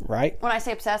obsessed. Right. When I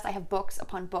say obsessed, I have books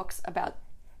upon books about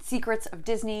secrets of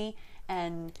Disney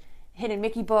and hidden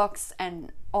Mickey books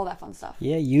and all that fun stuff.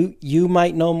 Yeah, you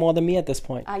might know more than me at this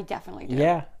point. I definitely do.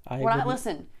 Yeah,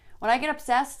 When I get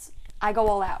obsessed, I go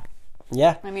all out.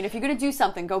 Yeah. I mean, if you're gonna do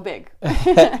something, go big.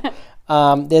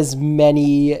 There's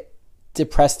many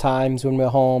depressed times when we're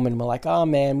home and we're like, oh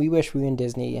man, we wish we were in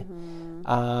Disney.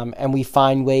 And we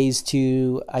find ways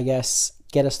to, I guess,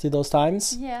 get us through those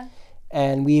times. Yeah.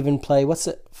 And we even play, what's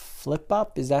it, Flip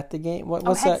Up? Is that the game?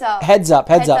 What's Heads that? Up.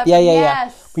 Heads Up. Yeah.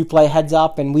 Yes. We play Heads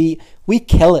Up and we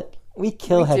kill it. We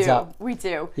kill Heads Up. We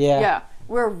do. Yeah. Yeah.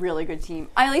 We're a really good team.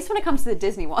 At least when it comes to the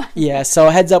Disney one. Yeah, so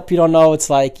Heads Up, you don't know, it's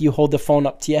like you hold the phone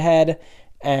up to your head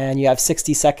and you have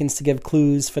 60 seconds to give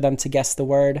clues for them to guess the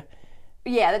word.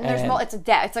 Yeah, then there's it's a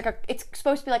deck. It's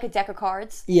supposed to be like a deck of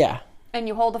cards. Yeah. And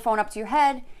you hold the phone up to your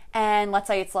head, and let's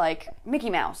say it's like Mickey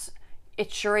Mouse.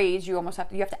 It's charades. You have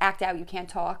to act out. You can't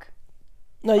talk.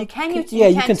 No, you can. You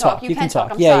You can talk. You can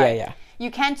talk. I'm Yeah, sorry. yeah. You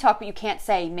can talk, but you can't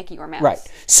say Mickey or Mouse. Right.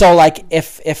 So, like,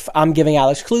 if I'm giving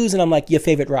Alex clues and I'm like, your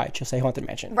favorite ride, she'll say Haunted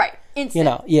Mansion. Right. Instant. You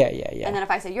know, yeah. And then if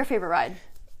I say your favorite ride,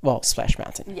 well, Splash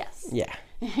Mountain. yes. Yeah.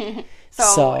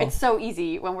 So it's so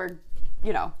easy when we're,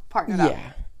 partnered up.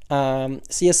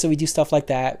 Yeah. So we do stuff like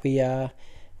that.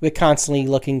 We're constantly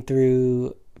looking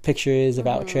through pictures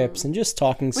about trips and just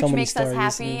talking so Which many makes stories.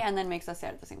 us happy and then makes us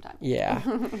sad at the same time. Yeah.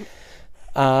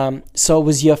 So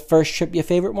was your first trip your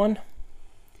favorite one?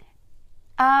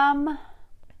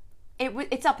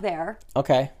 It's up there,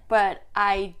 Okay. but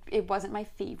it wasn't my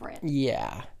favorite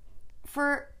Yeah.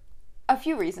 for a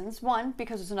few reasons. One,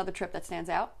 because it's another trip that stands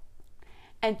out,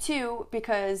 and two,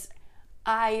 because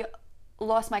I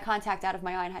lost my contact out of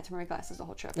my eye and had to wear my glasses the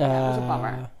whole trip. And that was a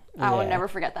bummer. I will yeah. never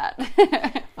forget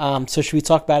that. So should we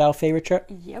talk about our favorite trip?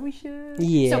 Yeah, we should.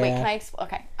 Yeah. So wait, can I?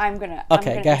 Okay, I'm gonna.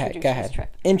 Okay, go ahead. introduce this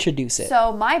trip. Introduce it.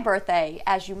 So my birthday,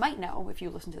 as you might know if you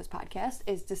listen to this podcast,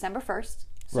 is December 1st.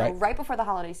 So right before the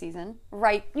holiday season,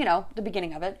 right, the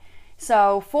beginning of it.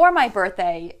 So for my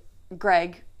birthday,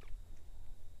 Greg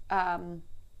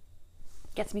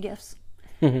gets me gifts.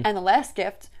 And the last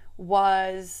gift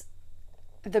was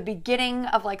the beginning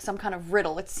of like some kind of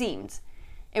riddle, it seemed.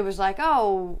 It was like,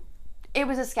 it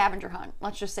was a scavenger hunt.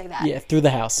 Let's just say that. Yeah, through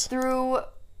the house.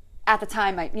 At the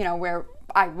time, where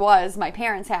I was, my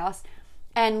parents' house,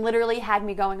 and literally had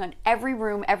me going on every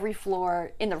room, every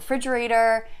floor, in the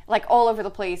refrigerator, like all over the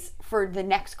place for the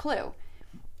next clue.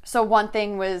 So one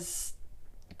thing was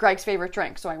Greg's favorite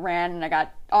drink. So I ran and I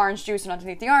got orange juice, and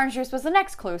underneath the orange juice was the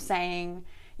next clue saying,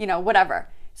 whatever.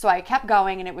 So I kept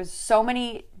going, and it was so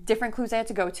many different clues I had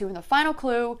to go to, and the final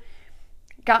clue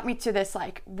got me to this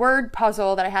like word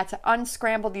puzzle that I had to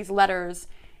unscramble these letters,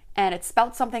 and it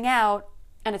spelled something out,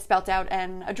 and it spelled out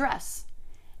an address.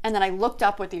 And then I looked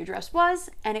up what the address was,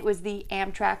 and it was the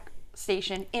Amtrak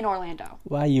station in Orlando.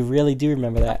 Wow, you really do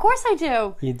remember that. Of course I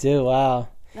do. You do, wow.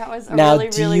 That was a Now, really,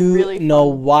 really, do you really know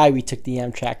fun. why we took the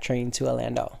Amtrak train to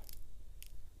Orlando?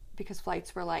 Because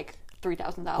flights were like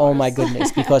 $3,000. Oh my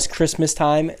goodness, because Christmas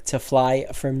time to fly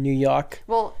from New York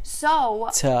Well, so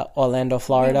to Orlando, we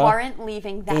Florida. weren't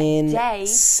leaving that day.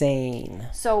 Insane.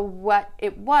 So what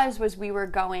it was we were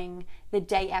going the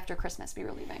day after Christmas we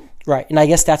were leaving. Right. And I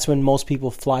guess that's when most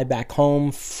people fly back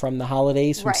home from the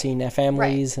holidays, from Right. seeing their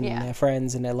families Right. and Yeah. their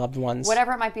friends and their loved ones.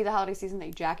 Whatever it might be the holiday season,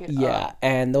 they jack it Yeah. up.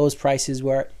 And those prices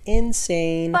were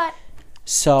insane. But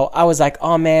So I was like,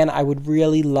 oh man, I would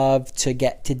really love to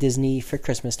get to Disney for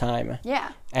Christmas time. yeah.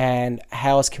 And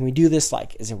how else can we do this?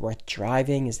 Like, is it worth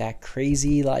driving? Is that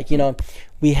crazy? Like, you know,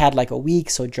 we had like a week,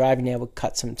 so driving there would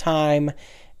cut some time.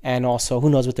 And also, who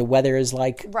knows what the weather is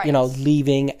like, Right. you know,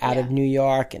 leaving out Yeah. of New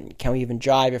York. And can we even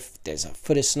drive if there's a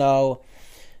foot of snow?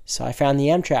 So I found the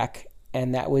Amtrak,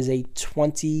 and that was a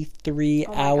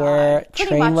 23-hour Pretty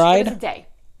train much, ride. It was a day.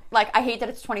 Like, I hate that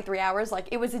it's 23 hours. Like,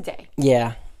 it was a day.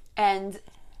 Yeah. And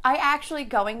I actually,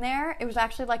 going there, it was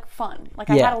actually, like, fun. Like,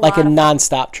 I had Yeah, a like lot a of fun.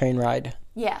 non-stop train ride.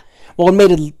 Yeah. Well, it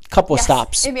made a couple Yes,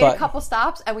 stops. It made but a couple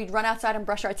stops, and we'd run outside and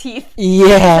brush our teeth.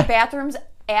 Yeah. The bathrooms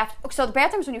after. So the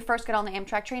bathrooms when you first get on the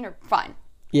Amtrak train are fine.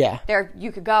 Yeah. There,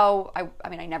 you could go. I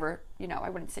mean, I never, I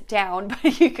wouldn't sit down,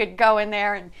 but you could go in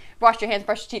there and wash your hands,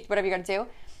 brush your teeth, whatever you're gonna do.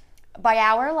 By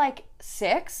hour like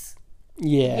 6,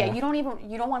 Yeah. you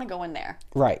don't want to go in there.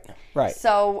 Right. Right.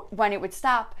 So when it would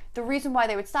stop, the reason why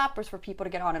they would stop was for people to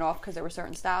get on and off because there were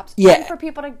certain stops. Yeah. And for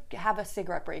people to have a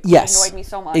cigarette break. Which Yes. annoyed me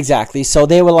so much. Exactly. So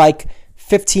they were like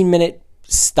 15-minute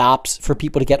stops for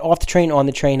people to get off the train, on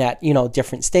the train at,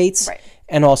 different states. Right.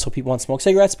 And also people want to smoke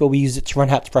cigarettes, but we use it to run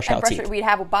out to brush our teeth. We'd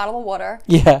have a bottle of water.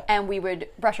 Yeah. And we would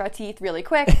brush our teeth really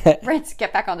quick, rinse,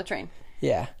 get back on the train.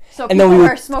 Yeah. So and people then we were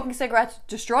would, smoking cigarettes,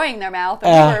 destroying their mouth,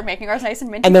 and we were making ours nice and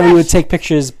minty and then we would fresh. take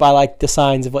pictures by like the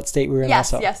signs of what state we were in.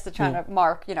 Yes, also. yes, to try to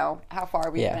mark, how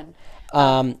far we've Yeah.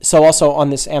 been. So also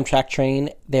on this Amtrak train,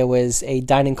 there was a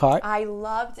dining cart. I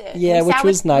loved it. Yeah, We which sat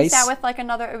was with, nice. We sat with like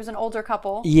it was an older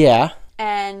couple, Yeah.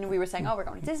 and we were saying, oh, we're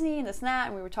going to Disney and this and that,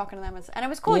 and we were talking to them, and it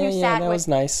was cool. Yeah, you yeah, sat that with was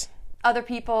nice. other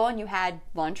people, and you had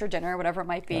lunch or dinner, whatever it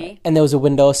might be, And there was a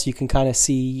window so you can kind of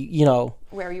see,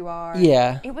 where you are.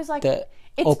 Yeah, It was like, the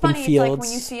it's open funny, it's like when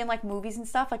fields. you see in like movies and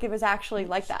stuff, like it was actually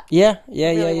like that. Yeah,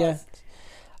 It really yeah.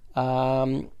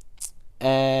 was.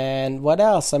 And what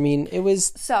else? I mean, it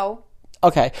was So,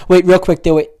 okay. Wait, real quick.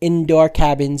 There were indoor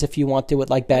cabins if you wanted with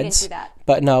like didn't beds. do that.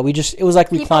 But no, it was like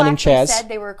people reclining actually chairs. said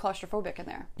they were claustrophobic in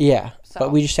there. Yeah, So-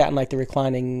 but we just sat in like the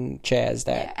reclining chairs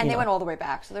that. Yeah, and they went all the way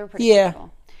back, so they were pretty Yeah.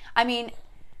 comfortable. I mean,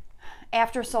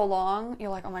 after so long, you're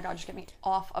like, oh my god, just get me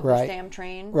off of Right. this damn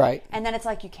train. Right. And then it's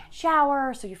like you can't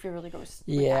shower, so you feel really gross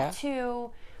with Yeah. that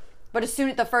too. But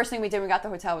the first thing we did when we got to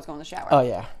the hotel was go in the shower. Oh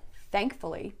yeah.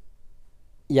 Thankfully,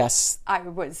 Yes. I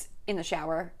was in the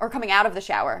shower or coming out of the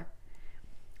shower.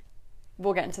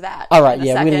 We'll get into that. All right, in a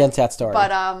yeah, we're gonna second. get into that story.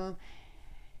 But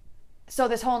so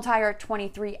this whole entire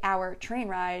 23-hour train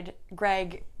ride,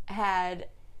 Greg had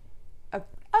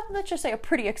let's just say a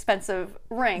pretty expensive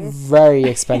ring Very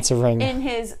expensive ring. in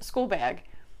his school bag,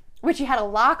 which he had a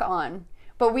lock on.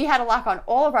 But we had a lock on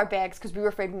all of our bags because we were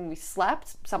afraid when we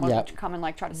slept, someone Yep. would come and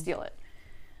like try to steal it.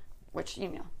 Which,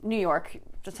 New York,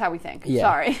 that's how we think. Yeah.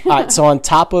 Sorry. All right. So on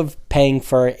top of paying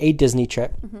for a Disney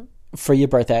trip for your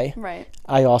birthday, Right.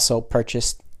 I also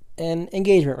purchased an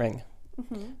engagement ring,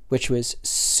 which was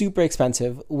super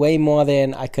expensive, way more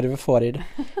than I could have afforded,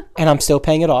 and I'm still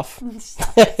paying it off.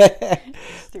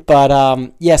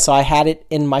 But yeah, so I had it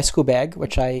in my school bag,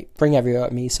 which I bring everywhere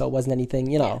with me, so it wasn't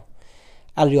anything, out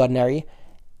of the ordinary.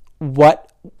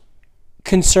 What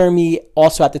concerned me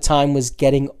also at the time was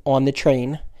getting on the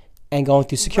train and going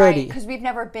through security. Because we've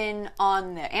never been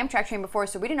on the Amtrak train before,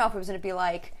 so we didn't know if it was going to be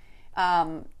like,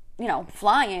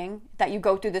 flying, that you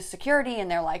go through this security and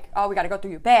they're like, oh, we got to go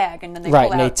through your bag, and then they Right,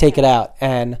 pull and they out, take it out.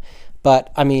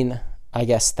 But I mean, I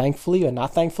guess thankfully or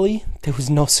not thankfully, there was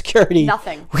no security.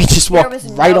 Nothing. We just There walked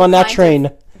was right no on that kind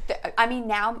train. I mean,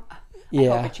 now I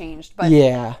Yeah. hope it changed, but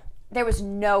Yeah. there was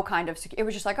no kind of it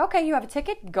was just like, okay, you have a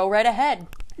ticket, go right ahead.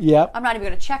 Yep. I'm not even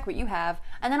going to check what you have.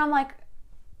 And then I'm like,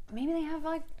 maybe they have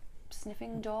like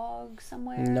sniffing dogs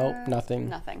somewhere. Nope, nothing.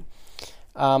 Nothing.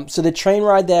 So the train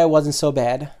ride there wasn't so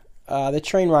bad. The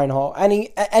train ride home,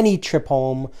 any trip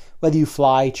home, whether you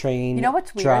fly, train, You know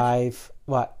what's weird? drive,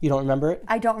 what? You don't remember it?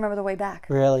 I don't remember the way back.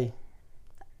 Really?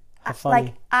 How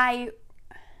funny. I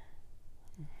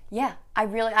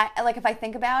really, like if I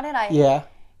think about it, Yeah,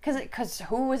 because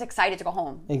who was excited to go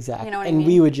home? exactly. You know what and I mean?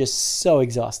 we were just so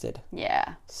exhausted.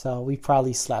 Yeah. So we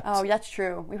probably slept. Oh, that's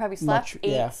true. We probably slept,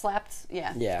 yeah. slept.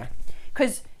 Yeah. Yeah.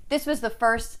 Because this was the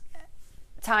first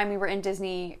time we were in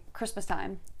Disney Christmas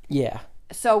time. Yeah.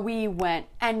 So we went,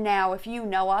 and now if you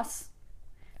know us,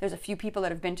 there's a few people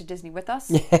that have been to Disney with us.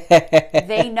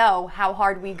 They know how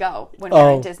hard we go when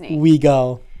we're in Disney. We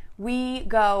go. We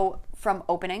go from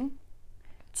opening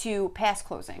to past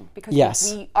closing because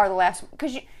Yes. we are the last.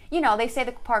 Because they say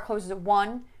the park closes at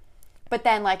 1. But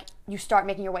then, like, you start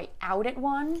making your way out at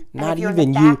 1. And Not if you're even.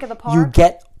 in the back of the park, You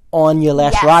get on your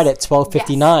last Yes. ride at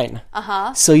 12:59. Yes.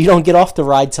 Uh-huh. So you don't get off the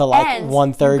ride till like and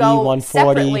 1:30, you go 1:40.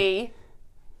 separately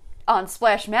on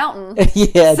Splash Mountain.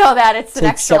 Yeah. So that it's an Take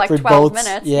extra, like, separate 12 boats.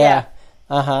 minutes. Yeah.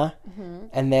 Uh-huh.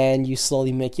 And then you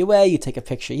slowly make your way. You take a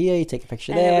picture here. You take a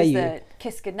picture And there. it was you the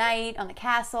kiss goodnight on the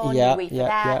castle, and Yeah, you wait for yeah,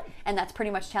 that. yeah. And that's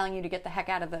pretty much telling you to get the heck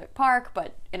out of the park,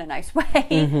 but in a nice way.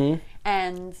 Mm-hmm.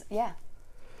 And, yeah.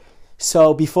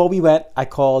 So before we went, I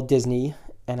called Disney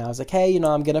and I was like, hey,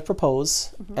 I'm going to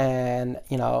propose and,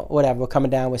 whatever. We're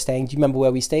coming down. We're staying. Do you remember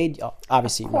where we stayed? Oh,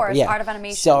 obviously. Of course, remember. Yeah. Art of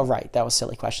Animation. So, right. That was a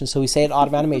silly question. So we stayed at Art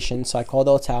of Animation. So I called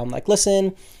the hotel. I'm like,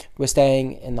 listen, we're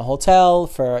staying in the hotel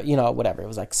for, whatever. It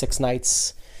was like 6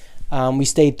 nights. We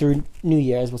stayed through New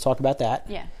Year's. We'll talk about that.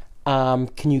 Yeah.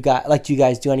 Do you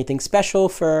guys do anything special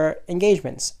for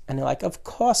engagements? And they're like, of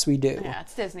course we do. Yeah,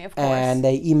 it's Disney, of course. And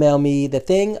they email me the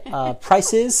thing,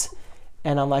 prices,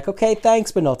 and I'm like, okay,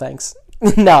 thanks, but no thanks.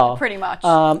 No. Pretty much.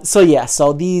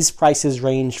 So these prices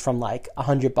range from like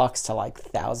 $100 to like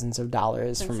thousands of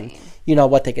dollars from,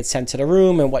 what they could send to the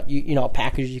room and what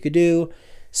packages you could do.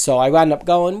 So I wound up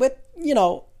going with,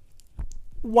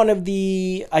 one of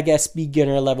the, I guess,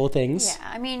 beginner level things. Yeah,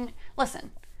 I mean,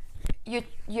 listen, you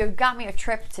got me a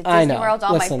trip to I Disney know. World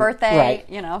on Listen, my birthday, right.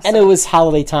 So. And it was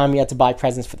holiday time. You had to buy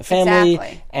presents for the family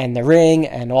Exactly. and the ring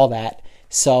and all that.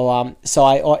 So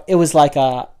it was like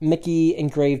a Mickey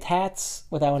engraved hats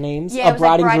with our names. Yeah, a it was bride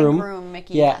like and bride and groom. groom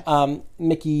Mickey Yeah, hats.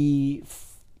 Mickey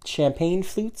champagne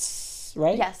flutes,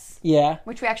 right? Yes. Yeah,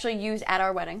 Which we actually used at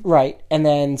our wedding. right. And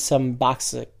then some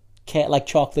box of like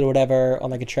chocolate or whatever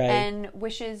on like a tray. And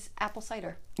Wishes apple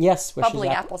cider. Yes, Bubbly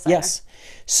apple cider. Yes.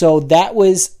 So that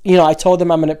was, I told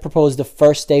them I'm going to propose the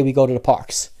first day we go to the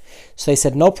parks. So they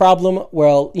said, no problem.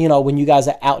 Well, when you guys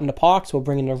are out in the parks, we'll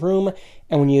bring in the room.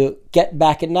 And when you get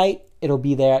back at night, it'll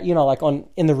be there, like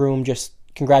in the room, just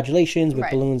congratulations with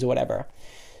Right. balloons or whatever.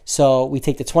 So we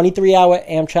take the 23-hour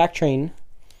Amtrak train,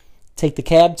 take the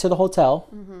cab to the hotel.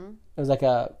 Mm-hmm. It was like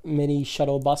a mini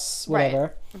shuttle bus,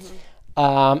 whatever. Right.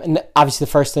 Mm-hmm. And obviously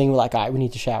the first thing we're like, all right, we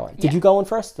need to shower. Did you go in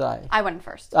first? I went in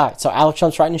first. All right, so Alex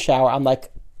jumps right in the shower. I'm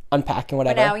like unpacking,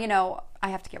 whatever. But now, I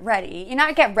have to get ready.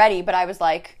 Not get ready, but I was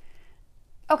like,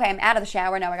 okay, I'm out of the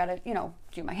shower. Now I got to,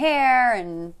 do my hair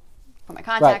and put my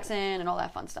contacts in and all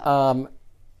that fun stuff.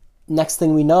 Next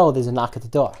thing we know, there's a knock at the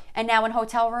door. And now in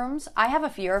hotel rooms, I have a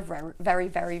fear of very, very,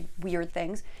 very weird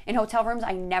things. In hotel rooms,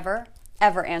 I never,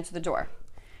 ever answer the door.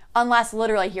 Unless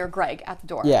literally I hear Greg at the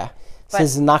door. Yeah. So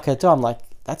there's a knock at the door. I'm like,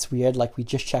 that's weird. Like, we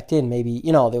just checked in. Maybe,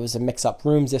 there was a mix-up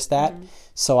rooms, this, that. Mm-hmm.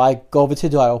 So I go over to the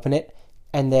door, I open it,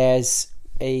 and there's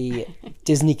a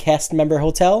Disney cast member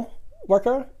hotel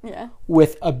worker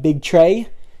with a big tray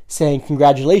saying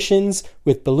congratulations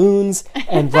with balloons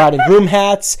and bride and groom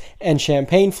hats and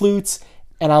champagne flutes.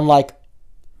 And I'm like,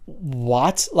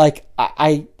 what? Like,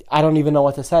 I don't even know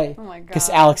what to say. Oh my God. Because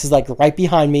Alex is like right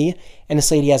behind me, and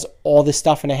this lady has all this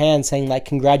stuff in her hand saying like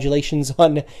congratulations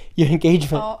on your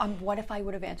engagement. Oh, what if I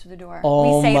would have answered the door?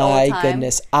 Oh we say it all the my time.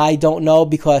 goodness. I don't know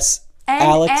because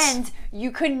Alex. And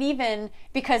you couldn't even,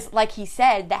 because like he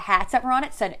said, the hats that were on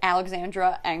it said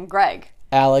Alexandra and Greg.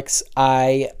 Alex,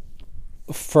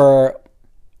 for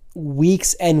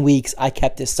weeks and weeks, I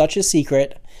kept this such a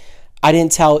secret. I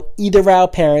didn't tell either of our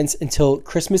parents until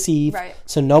Christmas Eve, right.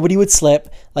 So nobody would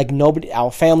slip. Like nobody,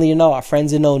 our family didn't know, our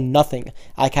friends didn't know, nothing.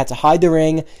 I had to hide the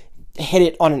ring, hit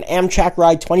it on an Amtrak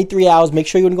ride, 23 hours, make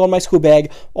sure you wouldn't go in my school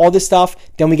bag, all this stuff.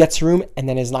 Then we get to the room, and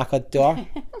then there's a knock at the door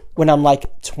when I'm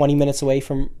like 20 minutes away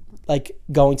from like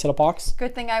going to the parks.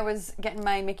 Good thing I was getting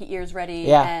my Mickey ears ready.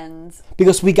 Yeah. And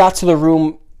because we got to the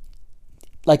room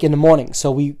like in the morning, so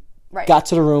we got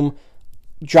to the room,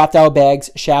 dropped our bags,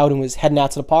 showered, and was heading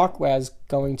out to the park where I was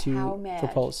going to How mad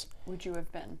propose. Would you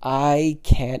have been? I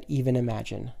can't even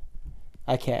imagine.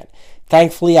 I can't.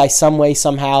 Thankfully, I some way,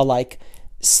 somehow, like,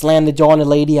 slammed the door on the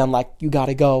lady. I'm like, you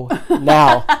gotta go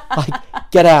now. Like,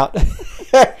 get out.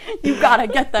 You gotta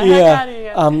get the heck out of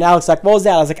here. Now it's like, what was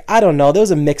that? I was like, I don't know. There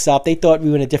was a mix-up. They thought we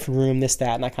were in a different room, this,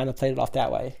 that, and I kind of played it off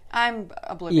that way. I'm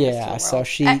oblivious to the Yeah, world. so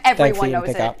she Everyone thankfully knows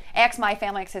didn't pick it. up. Ask my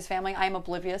family, ask his family. I'm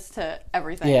oblivious to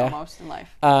everything almost in life.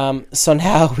 So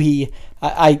now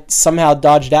I somehow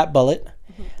dodged that bullet.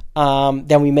 Mm-hmm.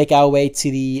 Then we make our way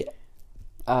to the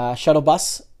shuttle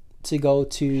bus to go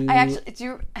to...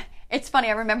 It's funny,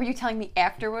 I remember you telling me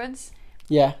afterwards.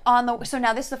 Yeah. So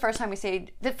now this is the first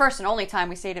and only time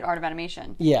we stayed at Art of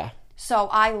Animation. Yeah. So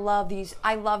I love the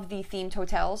themed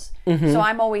hotels. Mm-hmm. So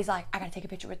I'm always like, I gotta take a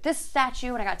picture with this statue,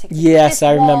 and I gotta take a picture with this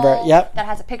I remember. wall Yep. that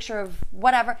has a picture of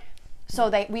whatever.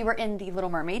 So we were in the Little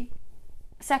Mermaid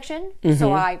section,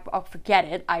 so I'll forget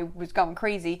it. I was going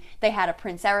crazy. They had a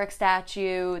Prince Eric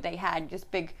statue. They had this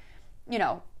big,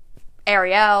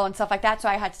 Ariel and stuff like that. So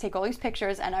I had to take all these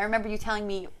pictures. And I remember you telling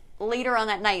me later on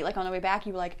that night, like on the way back,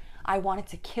 you were like, I wanted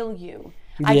to kill you.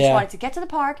 I just wanted to get to the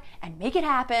park and make it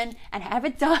happen and have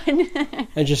it done.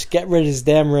 And just get rid of this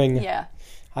damn ring. Yeah.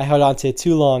 I held on to it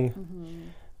too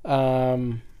long.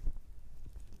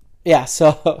 Yeah,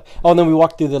 so... Oh, and then we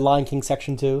walked through the Lion King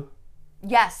section, too.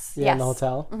 Yes, in the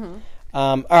hotel.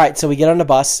 All right, so we get on the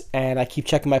bus, and I keep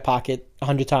checking my pocket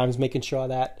 100 times, making sure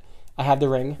that I have the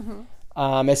ring.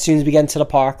 As soon as we get into the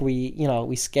park,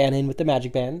 we scan in with the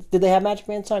magic bands. Did they have magic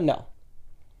bands time? No.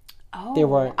 Oh, there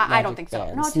weren't. I don't think so.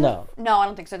 Bands. No, I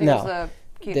don't think so. I think it was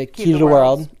the key to the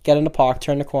world. Get in the park,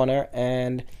 turn the corner,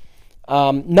 and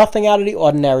nothing out of the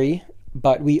ordinary.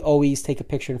 But we always take a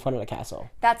picture in front of the castle.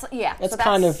 That's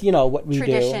kind of what we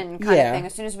tradition do. kind of thing.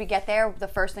 As soon as we get there, the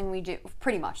first thing we do,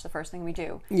 pretty much the first thing we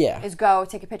do, is go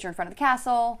take a picture in front of the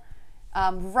castle,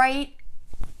 right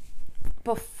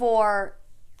before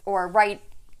or right.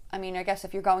 I mean, I guess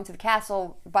if you're going to the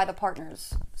castle, by the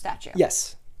partner's statue.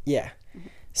 Yes. Yeah.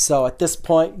 So at this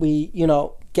point, we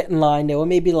get in line. There were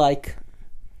maybe like,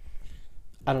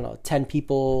 I don't know, 10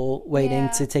 people waiting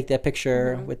to take their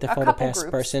picture with the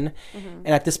PhotoPass person. And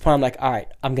at this point, I'm like, all right,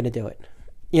 I'm going to do it.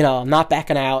 I'm not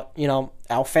backing out.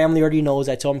 Our family already knows.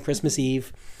 I told them Christmas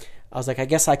Eve. I was like, I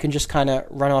guess I can just kind of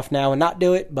run off now and not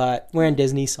do it, but we're in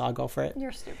Disney, so I'll go for it.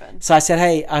 You're stupid. So I said,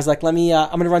 hey, I'm going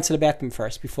to run to the bathroom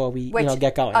first before we,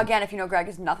 get going. Again, if you know Greg,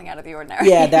 is nothing out of the ordinary.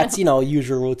 Yeah, that's,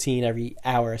 usual routine every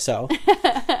hour or so.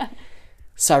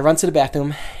 So I run to the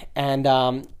bathroom,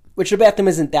 and which the bathroom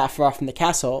isn't that far from the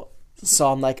castle. So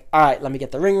I'm like, all right, let me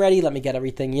get the ring ready. Let me get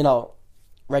everything,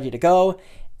 ready to go.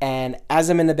 And as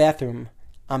I'm in the bathroom,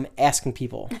 I'm asking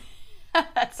people.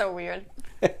 That's so weird.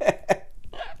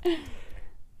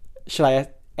 Should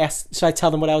I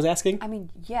tell them what I was asking? I mean,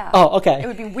 yeah. Oh, okay. It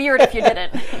would be weird if you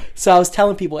didn't. So I was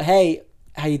telling people, hey,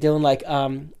 how you doing? Like,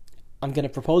 I'm going to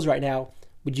propose right now.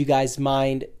 Would you guys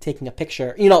mind taking a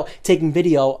picture, taking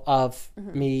video of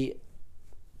me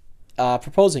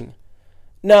proposing?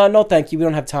 No, thank you. We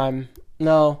don't have time.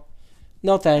 No,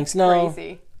 thanks. No.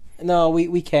 Crazy. No,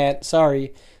 we can't.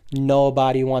 Sorry.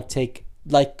 Nobody want to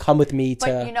come with me to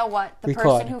But you know what? The record.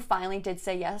 person who finally did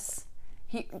say yes,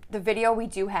 the video we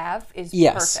do have is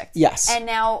perfect. Yes. And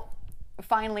now,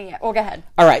 finally, go ahead.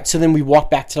 All right, so then we walk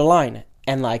back to the line,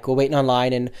 and we're waiting on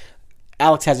line, and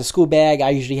Alex has a school bag. I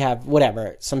usually have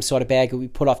some sort of bag that we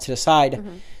put off to the side.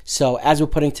 So as we're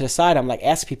putting to the side, I'm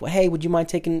ask people, hey, would you mind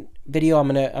taking video? I'm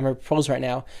gonna propose right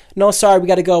now. No, sorry, we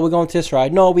got to go. We're going to this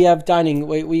ride. No, we have dining.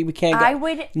 We can't go. I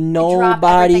would.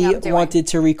 Nobody wanted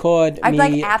to record I'd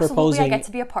me absolutely, proposing. I get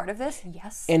to be a part of this.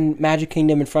 Yes. In Magic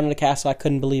Kingdom in front of the castle. I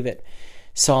couldn't believe it.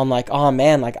 So I'm like, oh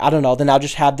man, I don't know. Then I'll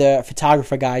just have the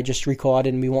photographer guy just record,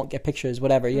 and we won't get pictures,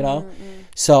 whatever,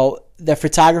 So the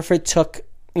photographer took,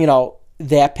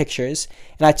 their pictures,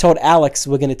 and I told Alex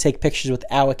we're going to take pictures with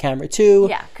our camera too.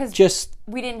 Yeah, because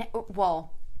we didn't.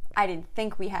 Well, I didn't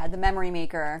think we had the memory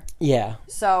maker. Yeah.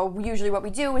 So usually what we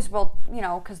do is we'll,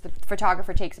 because the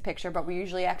photographer takes a picture, but we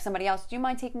usually ask somebody else, do you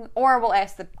mind taking, or we'll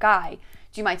ask the guy,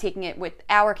 do you mind taking it with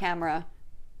our camera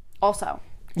also?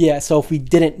 Yeah, so if we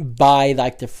didn't buy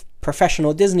the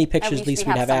professional Disney pictures, at least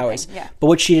we'd have ours. Yeah. But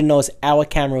what she didn't know is our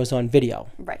camera was on video.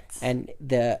 Right. And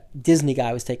the Disney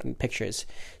guy was taking pictures.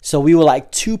 So we were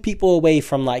 2 people away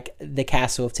from the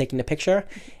castle of taking the picture.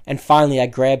 And finally I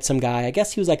grabbed some guy, I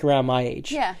guess he was around my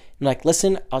age. Yeah. I'm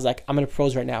listen, I was I'm going to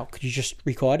propose right now. Could you just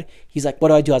record? He's what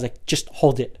do I do? I was just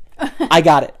hold it. I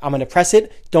got it. I'm going to press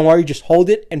it. Don't worry, just hold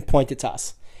it and point it to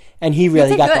us. And he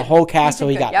really got the whole castle.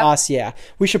 He got us. Yeah.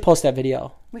 We should post that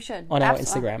video. We should. On our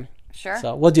Instagram. Sure.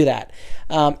 So we'll do that.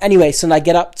 Anyway, so then I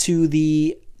get up to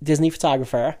the Disney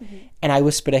photographer, and I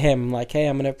whisper to him, hey,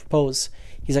 I'm going to propose.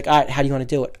 He's all right, how do you want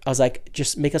to do it? I was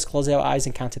just make us close our eyes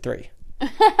and count to 3.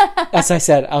 That's what I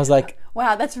said. I was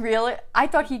wow, that's really, I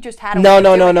thought he just had a No.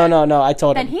 I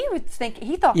told him. Then he would think,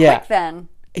 he thought quick then.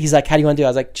 He's how do you want to do it?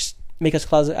 I was just make us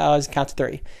close our eyes and count to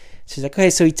 3. She's okay,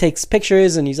 so he takes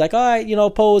pictures, and he's all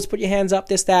right, pose, put your hands up,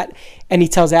 this, that. And he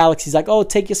tells Alex, he's oh,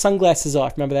 take your sunglasses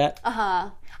off. Remember that?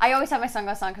 Uh-huh. I always have my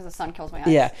sunglasses on because the sun kills my eyes.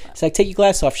 Yeah. It's take your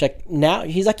glasses off. She's now?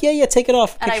 He's yeah, take it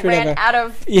off. And picture I ran out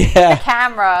of the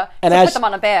camera to put them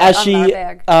on a bag. As she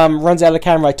runs out of the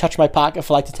camera, I touch my pocket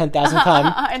for the 10,000th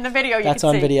time. In the video, you That's can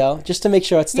on see. Video, just to make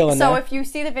sure it's still in there. So if you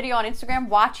see the video on Instagram,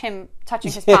 watch him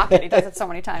touching his pocket. He does it so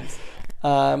many times.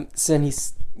 So then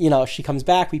he's, she comes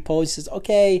back, we pose, she says,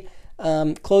 okay,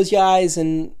 close your eyes,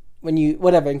 and when you,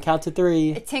 whatever, and count to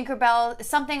 3. Tinkerbell,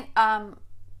 something,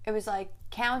 it was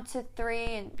count to 3,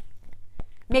 and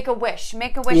make a wish and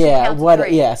count to 3.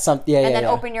 Yeah, and then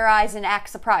open your eyes and act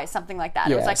surprised, something like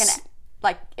that. It was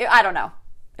I don't know.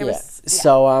 It was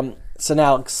So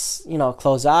now,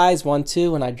 close eyes, 1,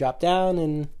 2, and I drop down,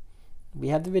 and we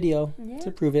have the video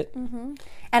to prove it. Mm-hmm.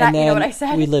 And you know what I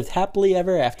said? We lived happily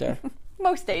ever after.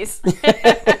 Most days.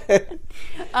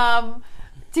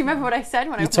 Do you remember what I said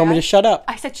when I told me to shut up?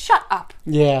 I said, shut up.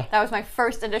 Yeah. That was my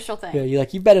first initial thing. Yeah, you're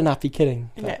like, you better not be kidding.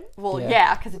 But,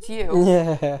 because it's you.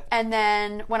 Yeah. And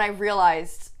then when I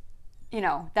realized,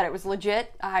 that it was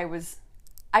legit,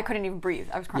 I couldn't even breathe.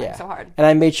 I was crying so hard. And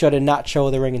I made sure to not show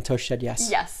the ring until she said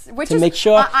yes. Yes. To make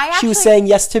sure she was saying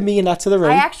yes to me and not to the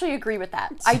ring. I actually agree with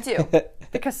that. I do.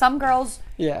 Because some girls,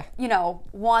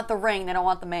 want the ring. They don't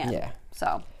want the man. Yeah.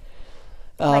 So.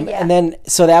 And then,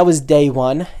 so that was day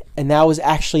 1. And that was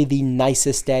actually the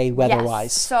nicest day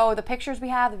weather-wise. Yes. So the pictures we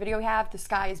have, the video we have, the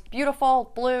sky is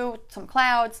beautiful, blue, some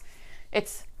clouds.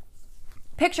 It's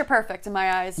picture perfect in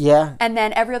my eyes. Yeah. And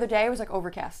then every other day it was like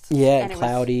overcast. Yeah, and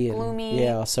cloudy. It was gloomy.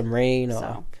 Or some rain.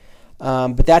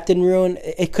 But that didn't ruin,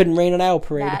 it couldn't rain on our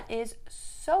parade. That is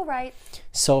so right.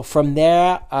 So from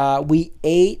there, we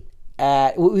ate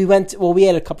at, we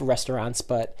had a couple restaurants,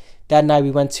 but that night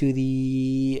we went to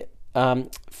the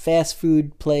fast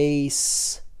food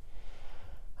place.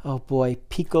 Oh boy,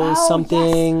 Pico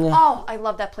something. Yes. Oh, I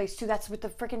love that place too. That's with the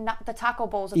freaking the taco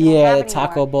bowls. That the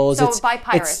taco bowls. So it's by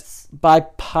Pirates. It's by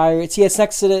Pirates. Yeah, it's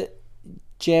next to the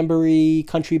Jamboree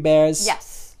Country Bears.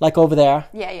 Yes. Like over there.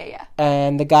 Yeah.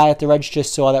 And the guy at the register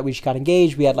saw that we just got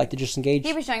engaged. We had like the just engaged.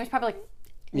 He was young. He was probably like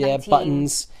 19.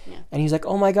 Buttons. Yeah. And he's like,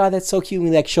 "Oh my god, that's so cute." And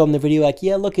we like show him the video, like,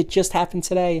 "Yeah, look, it just happened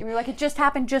today." And we were like, "It just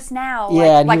happened just now."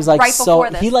 Yeah, and he was like, right so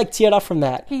before this. he like teared up from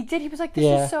that. He did. He was like,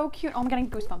 "This is so cute." Oh, I'm getting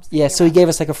goosebumps. Yeah, so he gave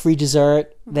us like a free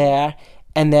dessert there,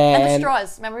 and then the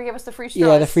straws. Remember, he gave us the free straws.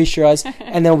 Yeah, the free straws,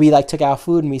 and then we like took our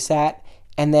food and we sat,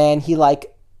 and then he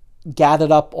like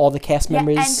gathered up all the cast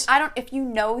members. And I don't, if you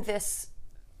know this,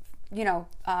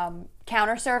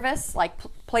 counter service, like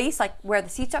place, like where the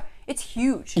seats are, it's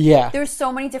huge. Yeah. There's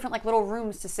so many different like little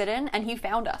rooms to sit in, and he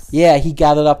found us. Yeah, he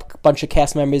gathered up a bunch of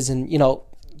cast members and,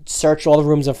 searched all the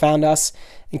rooms and found us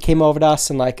and came over to us.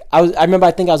 And like, I remember,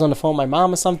 I think I was on the phone with my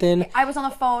mom or something. I was on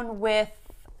the phone with,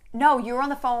 you were on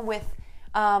the phone with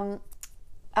Jen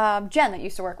that you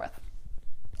used to work with.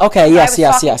 Okay, yes.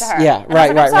 Yeah, and right.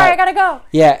 I'm sorry, I gotta go.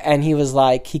 Yeah, and he was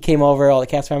like, he came over, all the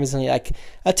cast members, and he like,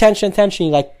 attention.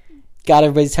 He like got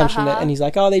everybody's attention, and he's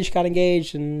like, oh, they just got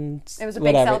engaged, and it was a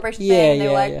big celebration thing, and they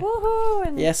were like, woohoo.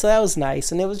 And yeah, so that was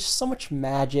nice, and it was just so much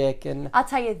magic, and I'll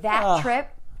tell you, that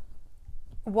trip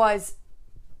was,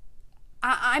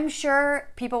 I'm sure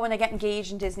people, when they get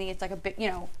engaged in Disney, it's like a big,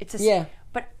 it's a,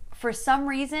 but for some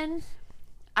reason,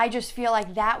 I just feel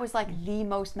like that was like the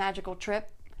most magical trip.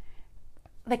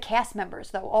 The cast members,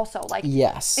 though, also, like,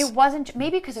 yes, it wasn't,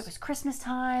 maybe because it was Christmas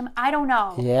time, I don't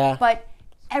know. Yeah. But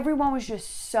everyone was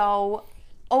just so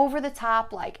over the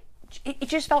top, like, it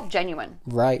just felt genuine.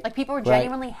 Right. Like, people were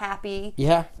genuinely happy.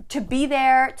 Yeah. To be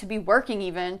there, to be working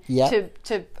even. Yeah.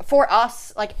 For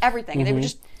us, like, everything. And they were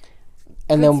just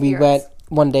and then we went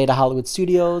one day to Hollywood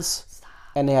Studios,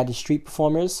 and they had the street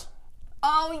performers.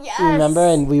 Oh, yes. Remember?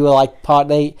 And we were like,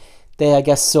 they I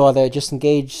guess, saw the Just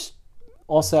Engaged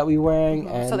also that we were wearing,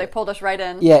 and so they pulled us right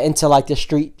in. Yeah, into like the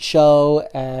street show,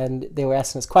 and they were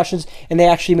asking us questions, and they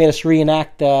actually made us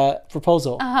reenact the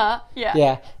proposal. Yeah.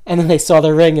 Yeah, and then they saw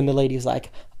the ring, and the lady was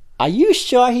like, "Are you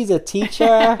sure he's a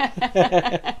teacher?"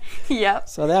 Yep.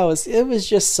 So it was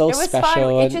just so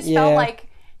special. Fun. It just felt like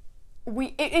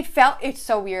it's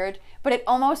so weird, but it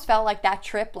almost felt like that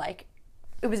trip, like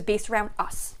it was based around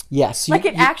us. Yes.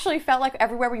 It actually felt like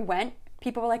everywhere we went,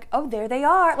 people were like, "Oh, there they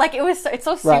are!" Like it's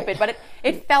so stupid, but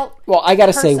it felt. Well, I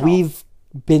gotta say, we've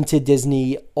been to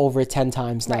Disney over 10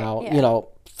 times now. Right,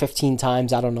 15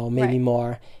 times. I don't know, maybe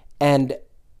more. And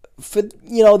for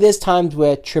there's times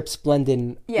where trips blend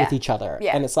in with each other,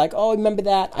 and it's like, oh, remember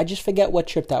that? I just forget what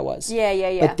trip that was.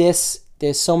 Yeah. But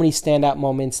there's so many standout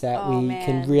moments that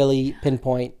can really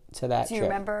pinpoint to that. Do you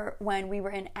remember when we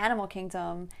were in Animal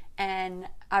Kingdom? And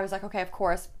I was like, okay, of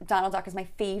course, Donald Duck is my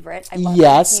favorite. I love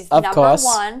him. He's of course.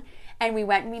 number one. And we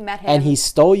went and we met him. And he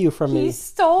stole you from me. He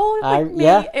stole me.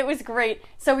 Yeah. It was great.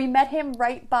 So we met him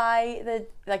right by the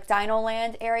Dino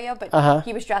Land area, but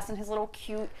he was dressed in his little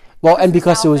cute. Well, and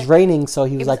because outfit. It was raining, so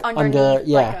he was like under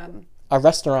like a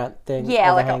restaurant thing.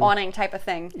 Yeah, like an awning type of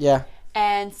thing. Yeah.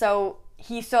 And so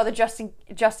he saw the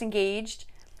Just Engaged,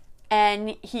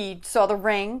 and he saw the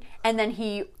ring, and then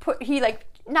he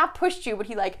not pushed you, but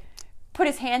he put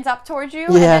his hands up towards you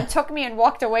and then took me and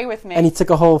walked away with me. And he took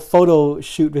a whole photo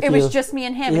shoot with you. It was just me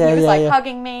and him. And he was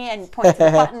hugging me and pointing to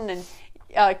the button. And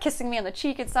kissing me on the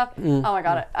cheek and stuff. Oh my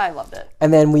god, I loved it.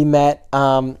 And then we met.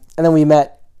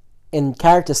 In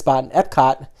Character Spot in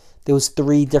Epcot. There was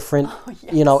 3 different,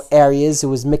 areas. It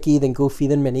was Mickey, then Goofy,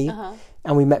 then Minnie.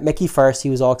 And we met Mickey first. He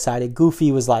was all excited.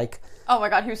 Goofy was like, oh my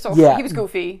god, he was so he was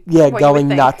goofy. Yeah, going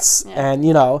nuts and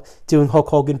doing Hulk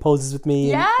Hogan poses with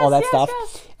me and all that stuff.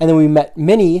 Yes. And then we met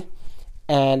Minnie,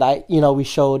 and we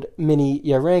showed Minnie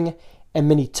your ring, and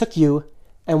Minnie took you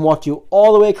and walked you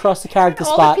all the way across the Character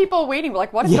Spot. All the people waiting were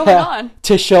like, what is going on?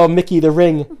 To show Mickey the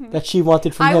ring that she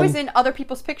wanted from him. I was in other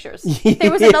people's pictures.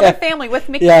 There was another family with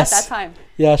Mickey at that time.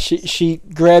 Yeah, she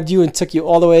grabbed you and took you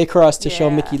all the way across to show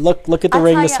Mickey, look at the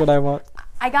ring, this is what I want.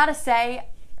 I gotta say,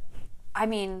 I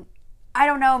mean, I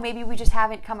don't know, maybe we just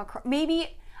haven't come across,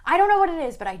 maybe, I don't know what it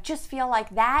is, but I just feel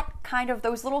like that kind of,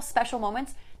 those little special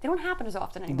moments, they don't happen as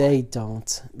often anymore. They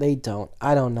don't.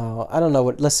 I don't know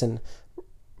what, listen,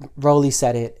 Rolly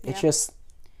said it.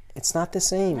 It's not the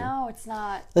same. No, it's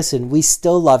not. Listen, we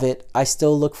still love it. I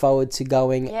still look forward to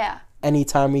going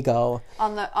anytime we go.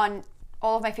 On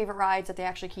all of my favorite rides that they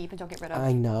actually keep and don't get rid of.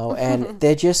 I know, and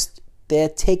they're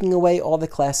taking away all the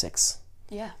classics.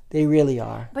 Yeah. They really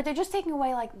are. But they're just taking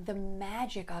away, like, the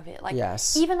magic of it. Like,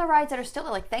 yes. Even the rides that are still,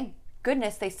 like, thank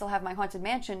goodness they still have My Haunted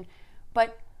Mansion,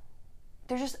 but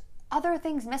there's just other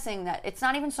things missing that it's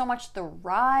not even so much the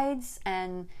rides,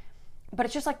 but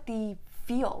it's just, like, the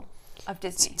feel of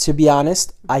Disney. To be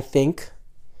honest, I think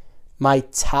my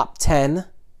top 10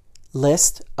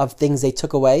 list of things they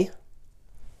took away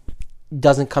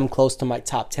doesn't come close to my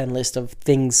top 10 list of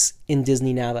things in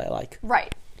Disney now that I like.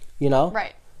 Right.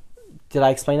 Right. Did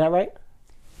I explain that right?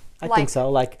 I think so.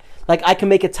 Like I can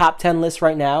make a top 10 list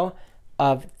right now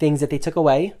of things that they took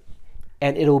away,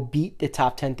 and it'll beat the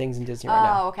top 10 things in Disney right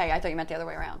now. Oh, okay. I thought you meant the other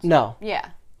way around. No. Yeah.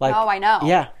 Like, I know.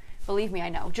 Yeah. Believe me, I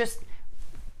know. Just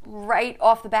right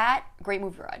off the bat, great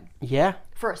movie ride. Yeah.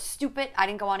 For a stupid, I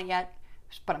didn't go on it yet,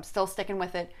 but I'm still sticking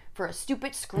with it. For a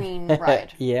stupid screen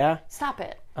ride. Yeah. Stop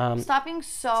it. Stop being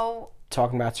so...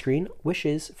 Talking about screen,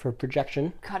 Wishes for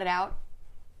projection. Cut it out.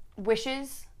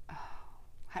 Wishes...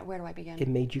 Where do I begin? It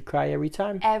made you cry every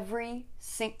time.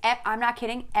 I'm not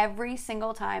kidding. Every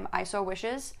single time I saw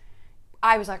Wishes,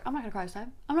 I was like, I'm not going to cry this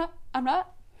time. I'm not.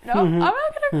 No, I'm not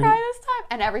going to cry this time.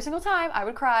 And every single time I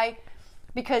would cry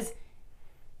because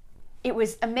it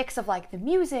was a mix of like the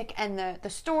music and the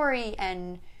story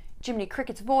and Jiminy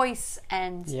Cricket's voice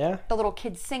and the little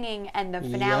kids singing and the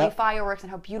finale fireworks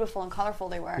and how beautiful and colorful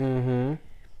they were. Mm-hmm.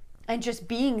 And just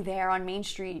being there on Main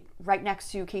Street right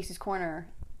next to Casey's Corner.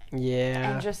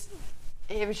 Yeah. And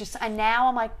it was just, and now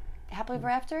I'm like, Happily Ever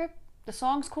After, the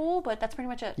song's cool, but that's pretty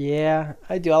much it. Yeah,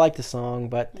 I do. I like the song,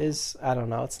 but I don't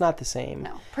know, it's not the same.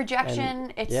 No.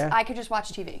 Projection, I could just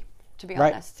watch TV, to be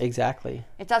honest. Right, exactly.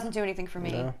 It doesn't do anything for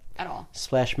me at all.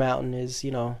 Splash Mountain is,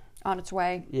 on its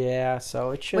way. Yeah,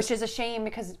 so it's just... Which is a shame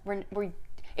because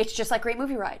it's just like Great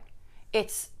Movie Ride.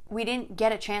 We didn't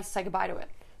get a chance to say goodbye to it.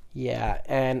 Yeah,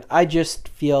 and I just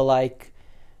feel like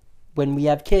when we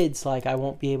have kids, like, I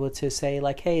won't be able to say,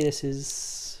 like, hey, this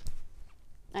is...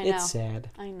 I know. It's sad.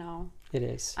 I know. It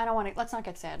is. I don't want to... Let's not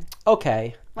get sad.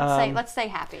 Okay. Let's stay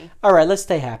happy. All right, let's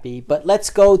stay happy. But let's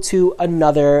go to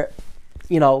another,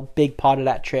 big part of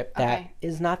that trip that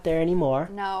is not there anymore.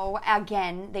 No,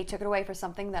 again, they took it away for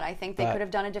something that I think they could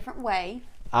have done a different way.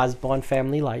 Osborne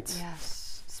Family Lights.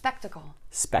 Yes. Spectacle.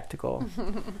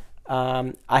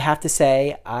 I have to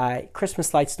say,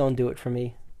 Christmas lights don't do it for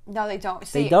me. No, they don't.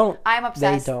 See, they don't. I'm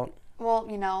obsessed. They don't. Well,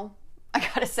 I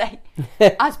gotta say,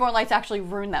 Osborne Lights actually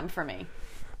ruined them for me.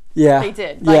 Yeah. They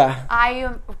did.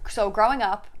 So growing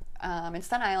up in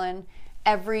Staten Island,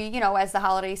 as the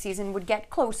holiday season would get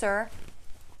closer,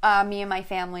 me and my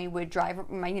family would drive,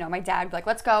 my dad would be like,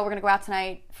 let's go, we're gonna go out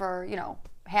tonight for,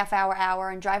 half hour,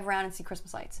 and drive around and see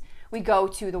Christmas lights. We'd go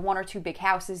to the 1 or 2 big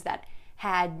houses that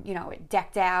had, it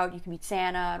decked out, you can meet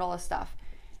Santa and all this stuff.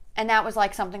 And that was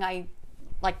like something I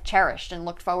cherished and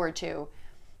looked forward to,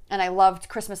 and I loved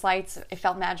Christmas lights. It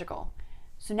felt magical.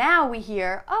 So now we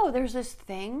hear, there's this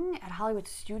thing at Hollywood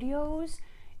Studios.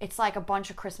 It's like a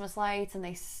bunch of Christmas lights, and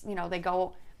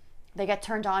they get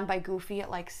turned on by Goofy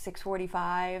at like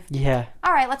 6:45. Yeah.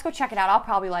 All right, let's go check it out. I'll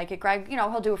probably like it. Greg,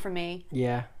 he'll do it for me.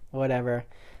 Yeah, whatever.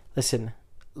 Listen,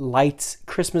 lights,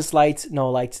 Christmas lights, no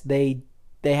lights, they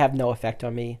have no effect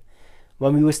on me.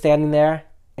 When we were standing there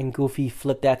and Goofy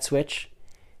flipped that switch,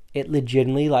 it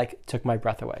legitimately took my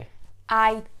breath away.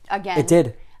 It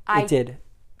did.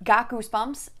 Got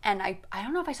goosebumps, and I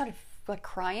don't know if I started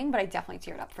crying, but I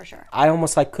definitely teared up for sure. I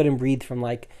almost couldn't breathe from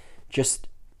just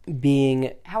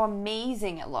being how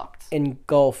amazing it looked,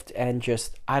 engulfed, and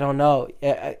just I don't know.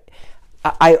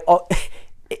 I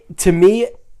to me,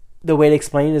 the way to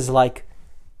explain it is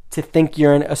to think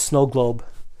you're in a snow globe.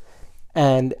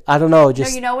 And I don't know, No,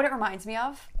 just... you know what it reminds me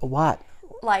of? What?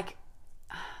 Like,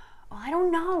 well, I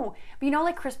don't know. But you know,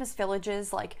 like Christmas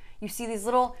villages, like you see these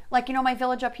little, like, you know, my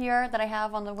village up here that I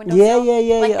have on the windowsill?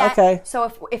 Yeah, Like that. okay.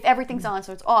 So if everything's on,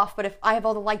 so it's off, but if I have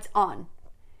all the lights on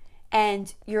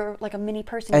and you're like a mini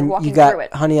person, And you're walking you got through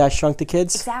it. Honey, I Shrunk the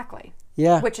Kids? Exactly.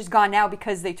 Yeah. Which is gone now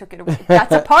because they took it away.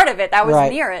 That's a part of it. That was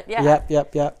Right. near it. Yeah.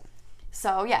 Yep.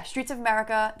 So, yeah, Streets of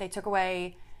America, they took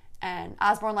away, and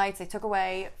Osborne Lights, they took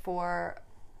away for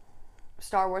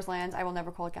Star Wars Lands. I will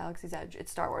never call it Galaxy's Edge.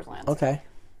 It's Star Wars Lands. Okay.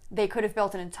 They could have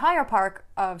built an entire park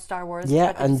of Star Wars. Yeah,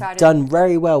 but they and decided, done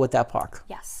very well with that park.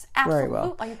 Yes, Very absolutely.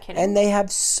 well. Are you kidding? And they have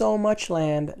so much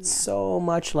land,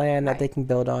 that they can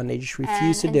build on. They just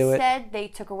refuse to and do it. instead, they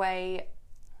took away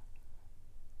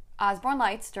Osborne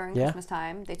Lights during Yeah. Christmas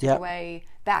time. They took Yep. away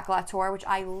Backlot Tour, which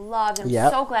I loved. And I'm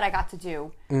Yep. so glad I got to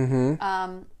do.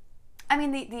 Mm-hmm. I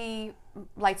mean, the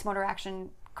Lights Motor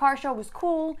Action car show was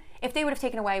cool. If they would have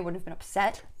taken away, I wouldn't have been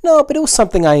upset. No, but it was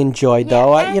something I enjoyed,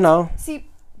 though. And, see,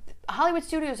 Hollywood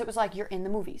Studios, it was like you're in the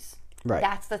movies. Right.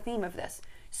 That's the theme of this.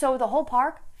 So the whole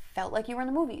park felt like you were in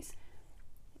the movies.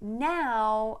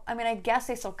 Now, I mean, I guess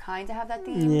they still kind of have that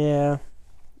theme, Yeah.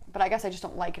 but I guess I just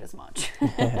don't like it as much.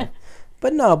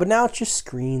 But now it's just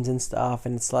screens and stuff,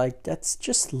 and it's like, that's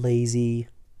just lazy.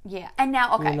 Yeah, and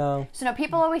now, okay, You know. so now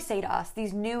people always say to us,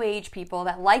 these new age people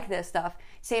that like this stuff,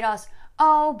 say to us,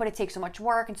 oh, but it takes so much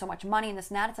work and so much money and this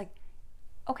and that. It's like,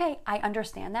 okay, I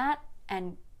understand that,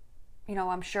 and, you know,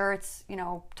 I'm sure it's, you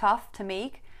know, tough to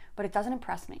make, but it doesn't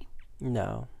impress me.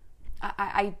 No.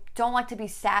 I don't like to be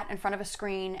sat in front of a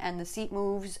screen and the seat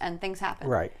moves and things happen.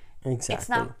 Right. Exactly. It's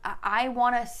not, I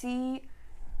want to see,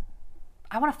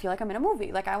 I want to feel like I'm in a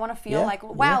movie. Like, I want to feel Yeah, like,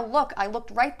 wow, look, I looked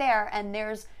right there and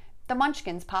there's the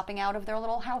Munchkins popping out of their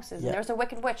little houses. Yeah. And there's a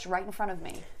Wicked Witch right in front of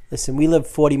me. Listen, we live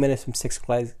 40 minutes from Six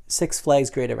Flags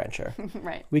Great Adventure.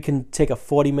 Right. We can take a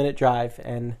 40-minute drive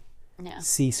and Yeah.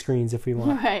 see screens if we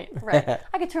want. Right.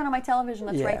 I could turn on my television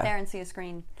that's right Yeah. there and see a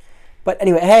screen. But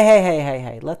anyway,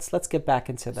 hey. Let's get back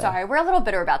into the... Sorry, we're a little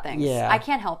bitter about things. Yeah. I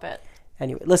can't help it.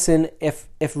 Anyway, listen, if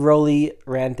Rolly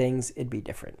ran things, it'd be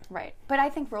different. Right. But I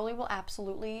think Rolly will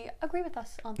absolutely agree with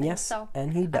us on things. Yes, so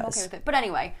and he I'm does. okay with it. But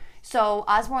anyway, so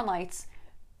Osborne Lights,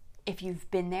 if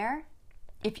you've been there,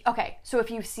 so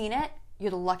if you've seen it, you're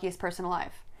the luckiest person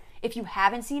alive. If you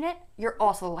haven't seen it, you're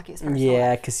also the luckiest person alive.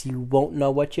 Yeah, because you won't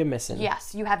know what you're missing.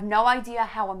 Yes, you have no idea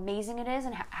how amazing it is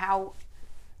and how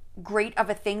great of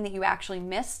a thing that you actually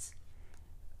missed.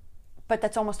 But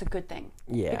that's almost a good thing.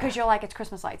 Yeah. Because you're like, it's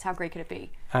Christmas lights. How great could it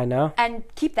be? I know. And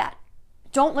keep that.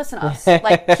 Don't listen to us.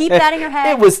 Like, keep that in your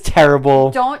head. It was terrible.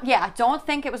 Don't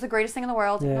think it was the greatest thing in the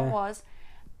world. Yeah. It was.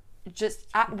 Just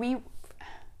we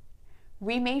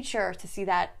made sure to see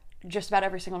that just about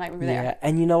every single night we were there. Yeah,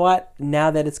 and you know what? Now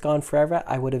that it's gone forever,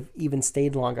 I would have even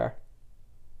stayed longer.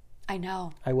 I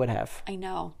know. I would have. I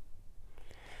know.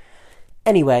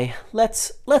 Anyway,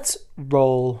 let's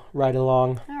roll right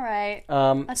along. All right.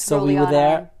 Let's So roll we the were on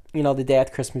there, on. you know, the day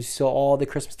after Christmas. We saw all the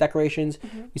Christmas decorations.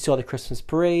 Mm-hmm. We saw the Christmas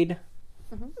parade,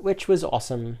 which was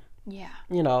awesome. Yeah.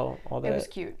 You know, all It was the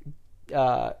cute.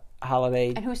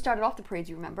 holiday. And who started off the parade?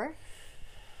 Do you remember?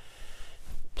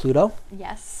 Pluto.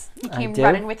 Yes. He I came do.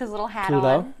 running with his little hat Pluto.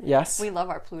 on. Yes. We love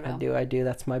our Pluto. I do.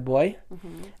 That's my boy.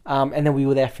 Mm-hmm. And then we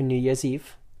were there for New Year's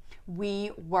Eve.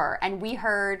 We were. And we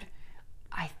heard,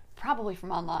 probably from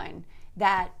online,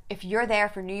 that if you're there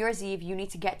for New Year's Eve, you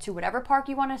need to get to whatever park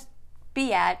you want to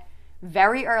be at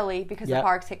very early because the Yep.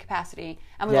 parks hit capacity.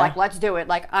 And we were Yeah. like, let's do it.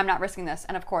 Like, I'm not risking this.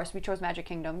 And of course, we chose Magic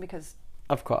Kingdom because,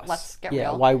 Of course. Let's get yeah,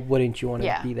 real. why wouldn't you want to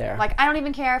yeah. be there? Like, I don't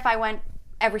even care if I went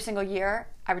every single year.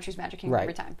 I would choose Magic Kingdom Right.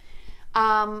 every time.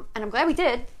 And I'm glad we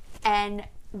did. And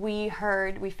we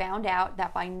found out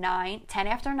that by 10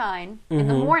 after 9 in Mm-hmm.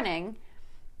 the morning,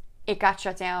 it got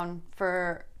shut down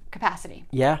for capacity.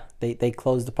 Yeah, they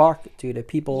closed the park due to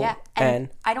people. Yeah, and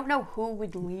I don't know who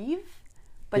would leave,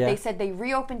 but Yeah. they said they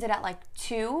reopened it at like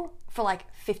 2 for like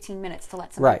 15 minutes to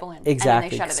let some right, people in. exactly. And then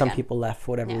they shut it Some again. people left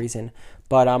for whatever Yeah. reason.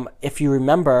 But if you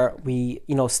remember, we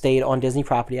stayed on Disney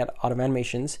property at Art of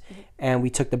Animations, Mm-hmm. and we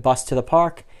took the bus to the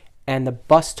park, and the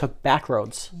bus took back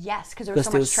roads. Yes, because there was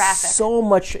so There much was traffic. so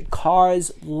much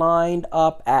cars lined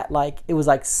up at it was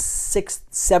like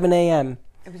 7 a.m.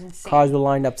 It was insane. Cars were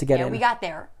lined up to get Yeah, in. we got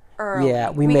there early. Yeah,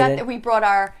 we made it. We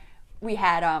brought we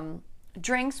had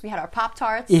drinks, we had our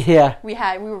Pop-Tarts. Yeah. We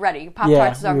were ready.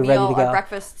 Pop-Tarts is our we were meal, ready to our go.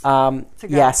 breakfast. Um, to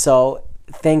go. yeah, so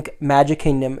think Magic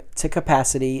Kingdom to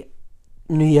capacity,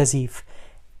 New Year's Eve,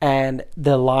 and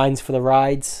the lines for the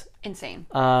rides. Insane.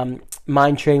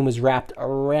 Mine Train was wrapped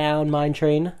around Mine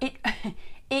Train.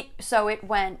 So it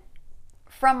went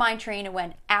from Mine Train, it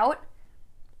went out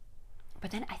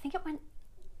but then I think it went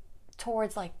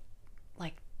towards like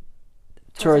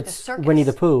the Towards circus. Winnie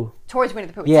the Pooh. Towards Winnie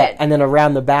the Pooh. It Yeah, did. and then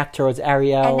around the back towards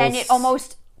Ariel's. And then it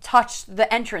almost touched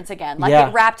the entrance again. Like Yeah,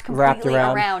 it wrapped completely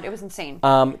around. around. It was insane.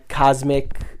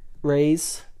 Cosmic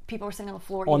Rays People were sitting on the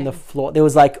floor on the eating. floor. There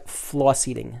was like floor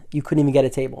seating. You couldn't even get a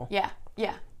table. Yeah.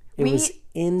 It was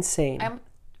insane.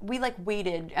 We like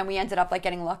waited and we ended up like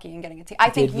getting lucky and getting a table. I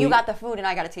think Did you we? got the food and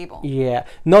I got a table. Yeah.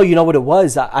 No, you know what it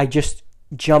was? I just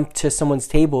jumped to someone's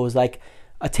table. It was like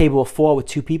a table of 4 with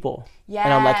 2 people.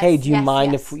 And I'm like, hey, do you Yes,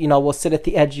 mind yes. if, we'll sit at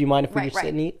the edge. Do you mind if we Right, just sit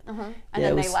right. and eat? And Yeah, then it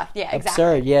they was left. Yeah, exactly.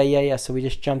 absurd. Yeah. So we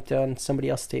just jumped on somebody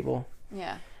else's table.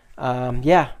 Yeah.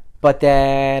 Yeah. But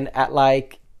then at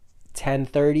like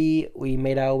 10:30, we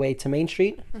made our way to Main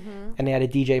Street. And they had a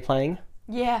DJ playing.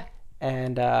 Yeah.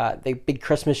 And the big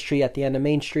Christmas tree at the end of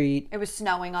Main Street. It was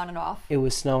snowing on and off. It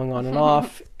was snowing on and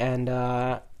off. And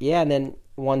and then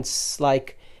once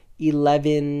like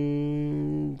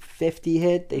 11:50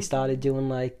 hit, they started doing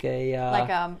like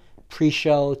a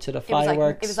pre-show to the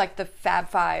fireworks. It was like the Fab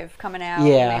Five coming out.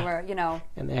 Yeah. And they were,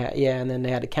 and and then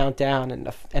they had a countdown and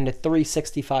the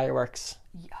 360 fireworks.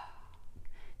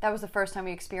 that was the first time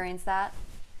we experienced that.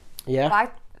 Yeah.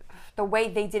 The way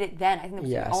they did it then, I think it was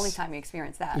Yes. the only time we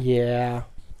experienced that. Yeah.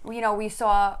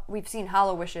 We've seen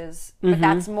Hollow Wishes, but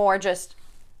that's more just,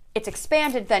 it's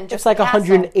expanded than just It's like the castle.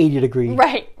 180 degree.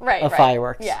 Right. of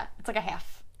fireworks. Yeah, it's like a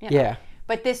half. Yeah.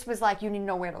 But this was like, you didn't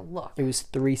know where to look. It was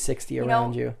 360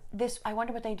 around you. I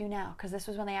wonder what they do now, because this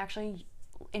was when they actually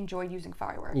enjoyed using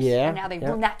fireworks. Yeah, And now they yeah.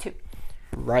 ruin that too.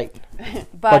 Right.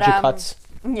 But, Budget cuts.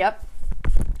 Yep.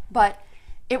 But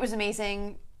it was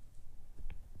amazing.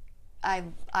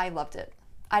 I loved it.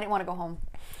 I didn't want to go home.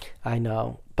 I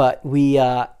know. But we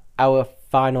our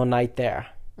final night there.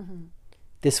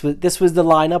 This was the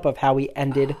lineup of how we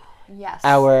ended Yes.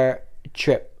 our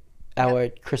trip, our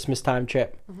Christmas time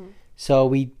trip.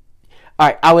 So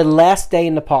our last day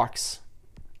in the parks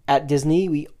at Disney,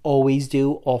 we always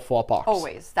do all 4 parks.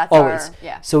 Always. That's Always. our,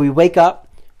 yeah. So we wake up,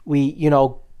 we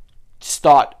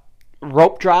start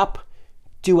rope drop,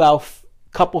 do our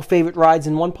couple favorite rides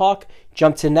in one park,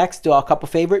 jump to next, do our couple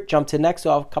favorite, jump to next, do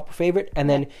our couple favorite, and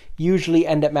then usually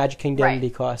end at Magic Kingdom Right.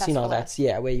 because That's the that's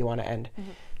where you want to end.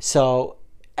 So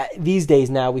these days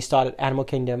now we start at Animal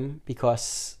Kingdom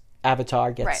because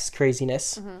Avatar gets Right.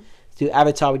 craziness. Do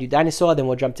Avatar, we do Dinosaur, then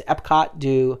we'll jump to Epcot,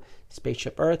 do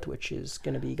Spaceship Earth, which is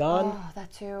gonna be gone. Oh,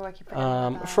 that too. I keep forgetting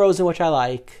about that. Frozen, which I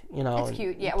like, It's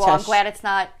cute. Yeah. Well, I'm glad it's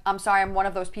not. I'm sorry. I'm one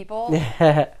of those people.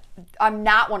 I'm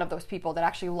not one of those people that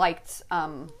actually liked.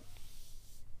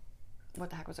 What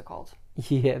the heck was it called?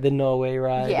 Yeah, the Norway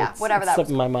ride. Yeah, whatever that slipped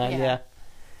was in my called. mind. Yeah.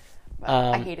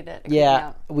 Yeah. I hated it. It creeped me Yeah,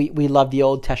 out. we love the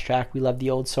old Test Track. We love the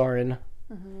old Soarin'.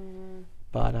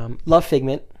 But love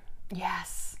Figment.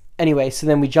 Yes. Anyway, so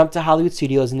then we jumped to Hollywood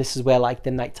Studios, and this is where like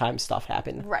the nighttime stuff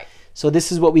happened. Right. So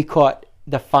this is what we caught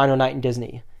the final night in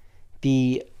Disney.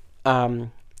 The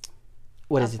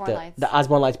what is Osborne it? lights. The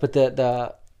Osborne lights, but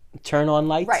the turn on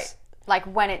lights. Right. Like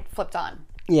when it flipped on.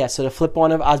 Yeah, so the flip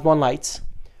on of Osborne lights.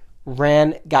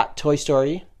 Got Toy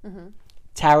Story.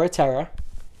 Tower of Terror.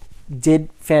 Did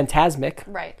Fantasmic.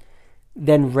 Right.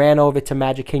 Then ran over to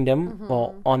Magic Kingdom,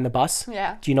 well, on the bus.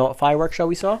 Yeah. Do you know what fireworks show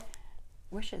we saw?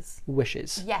 Wishes.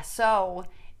 Wishes. Yes. So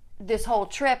this whole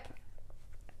trip,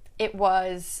 it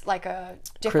was like a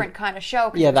different kind of show.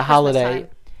 'cause Yeah, it was the Christmas holiday. time.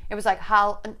 It was like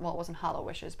well, it wasn't Hollow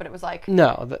Wishes, but it was like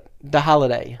No, the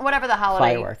holiday. whatever the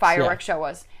holiday Fireworks, fireworks yeah. show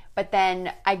was. But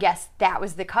then I guess that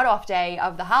was the cutoff day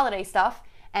of the holiday stuff,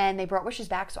 and they brought Wishes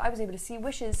back, so I was able to see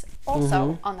Wishes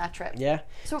also on that trip. Yeah.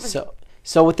 So it was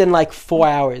So within like 4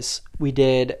 hours, we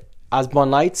did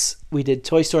Osborne Lights, we did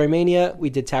Toy Story Mania, we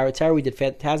did Tower of Terror, we did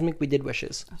Fantasmic, we did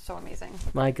Wishes. so amazing.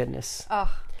 My goodness. Ugh.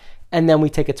 And then we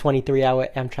take a 23-hour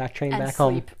Amtrak train And back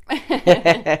sleep. home.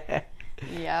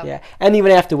 Yeah. Yeah. And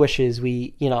even after Wishes,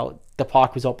 we, the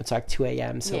park was open to like 2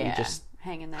 a.m., so we just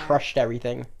hang in there. crushed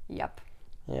everything. Yep.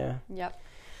 Yeah. Yep.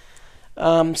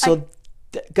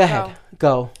 Go ahead.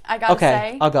 Go. I gotta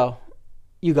okay, say- I'll go.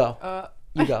 You go.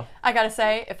 You go. I gotta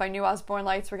say, if I knew Osborne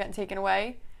Lights were getting taken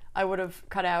away, I would have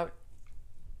cut out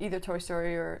either Toy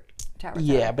Story or Tower of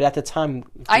Terror. Yeah, but at the time,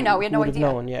 I know, we had no would have idea.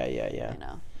 known. Yeah. You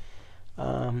know.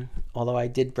 Although I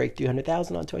did break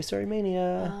 300,000 on Toy Story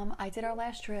Mania. I did our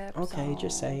last trip. Okay, so-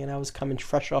 just saying. I was coming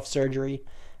fresh off surgery.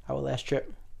 Our last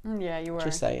trip. Yeah, you were.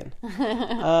 Just saying.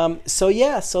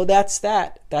 So that's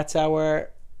that. That's our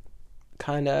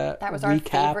kind of That was our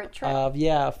recap favorite trip.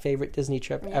 of favorite Disney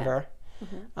trip ever.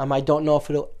 I don't know if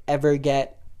it'll ever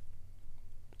get,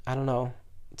 I don't know,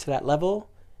 to that level,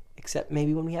 except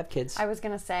maybe when we have kids. I was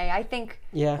gonna say, I think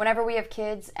Yeah. whenever we have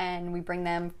kids and we bring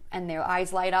them and their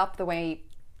eyes light up the way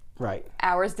Right.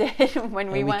 ours did when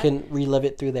And we went. can relive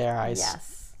it through their eyes.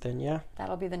 Yes. Then, yeah.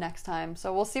 That'll be the next time.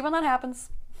 So we'll see when that happens.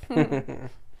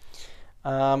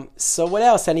 So what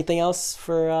else? Anything else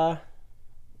for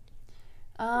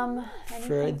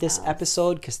Anything this else?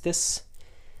 episode? Because this,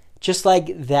 just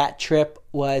like that trip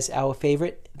was our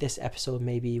favorite, this episode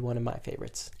may be one of my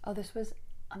favorites. Oh, this was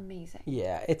amazing.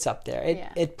 Yeah, it's up there. Yeah.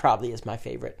 It probably is my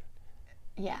favorite.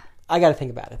 Yeah. I got to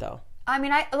think about it, though. I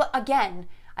mean, I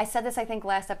said this, I think,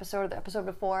 last episode or the episode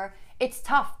before. It's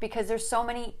tough because there's so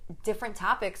many different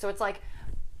topics. So it's like,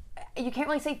 you can't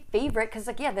really say favorite because,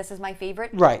 like, yeah, this is my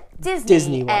favorite. Right.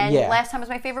 Disney one, and yeah. last time was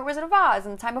my favorite Wizard of Oz,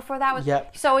 and the time before that was.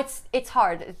 Yep. So it's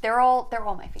hard. They're all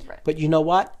my favorite. But you know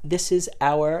what? This is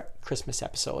our Christmas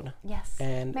episode. Yes.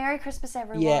 And Merry Christmas,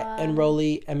 everyone. yeah, and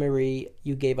Rolly and Marie,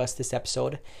 you gave us this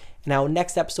episode. And our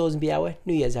next episode is going to be our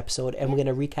New Year's episode, and we're going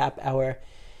to recap our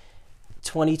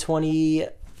 2020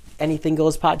 Anything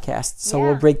Goes podcast. So Yeah.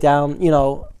 we'll break down,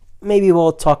 maybe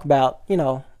we'll talk about,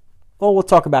 we'll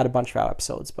talk about a bunch of our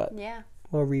episodes, but Yeah.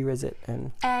 we'll revisit.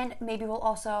 And maybe we'll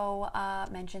also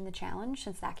mention the challenge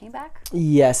since that came back.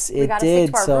 yes, it gotta stick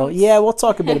did. to our So roots. yeah, we'll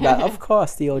talk a bit about, of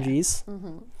course, the OGs.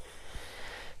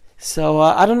 So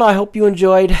I don't know. I hope you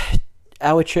enjoyed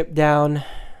our trip down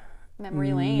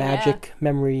Memory lane. Magic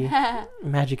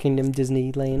Kingdom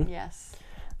Disney Lane. Yes.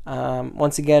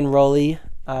 Once again, Rolly,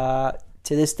 to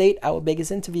this date, our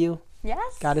biggest interview.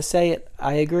 Yes. Gotta say it.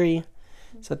 I agree.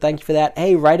 So thank you for that.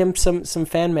 Hey, write him some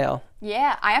fan mail.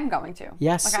 Yeah, I am going to.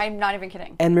 Yes. Like, I'm not even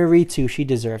kidding. And Marie, too. She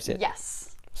deserves it.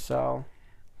 Yes. So,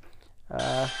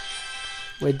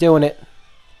 we're doing it.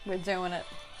 We're doing it.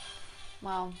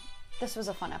 Well, this was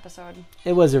a fun episode.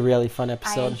 It was a really fun I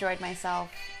episode. enjoyed myself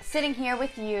sitting here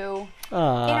with you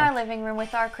Aw. in our living room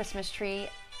with our Christmas tree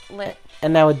lit.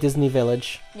 And now at Disney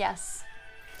Village. Yes.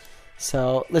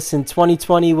 So, listen,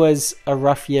 2020 was a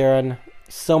rough year on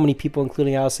so many people,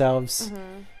 including ourselves.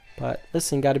 Mm-hmm. But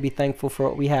listen, got to be thankful for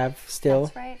what we have still.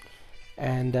 That's right.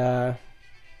 And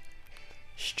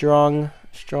strong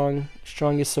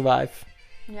you survive.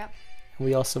 Yep.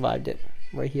 We all survived it.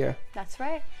 We're here. That's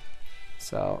right.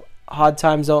 So, hard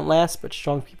times don't last, but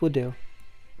strong people do.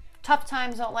 Tough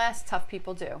times don't last. Tough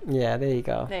people do. Yeah, there you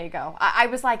go. There you go. I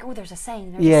was like, oh, there's a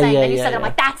saying. There's Yeah, a saying. yeah, Then you yeah, said it. I'm yeah.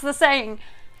 like, that's the saying.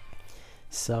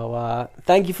 So,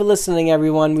 thank you for listening,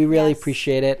 everyone. We really Yes.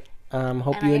 appreciate it.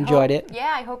 Hope And you I enjoyed hope- it.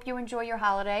 Yeah, I hope you enjoy your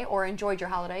holiday or enjoyed your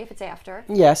holiday if it's after.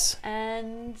 Yes.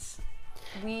 And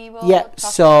we will. Yeah, talk-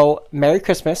 so Merry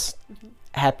Christmas.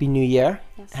 Happy New Year.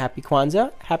 Yes. Happy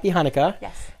Kwanzaa. Happy Hanukkah.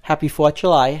 Yes. Happy 4th of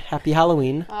July. Happy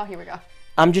Halloween. Oh, here we go.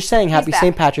 I'm just saying, happy back.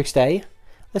 St. Patrick's Day.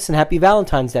 Listen, happy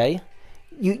Valentine's Day.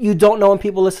 You don't know when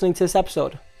people listening to this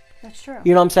episode. That's true.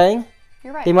 You know what I'm saying?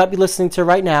 You're right. They might be listening to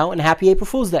right now, and happy April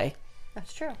Fool's Day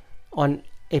That's true. on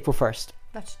April 1st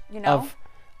That's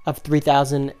of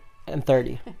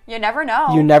 3030. You never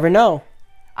know. You never know.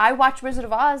 I watched Wizard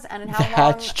of Oz, and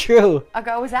how That's long true.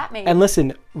 ago was that made? And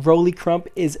listen, Rolly Crump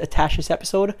is attached to this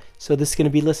episode, so this is going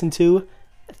to be listened to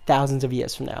thousands of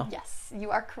years from now. Yes, you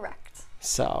are correct.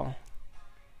 So,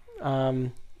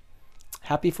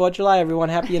 happy 4th of July, everyone.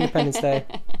 Happy Independence Day.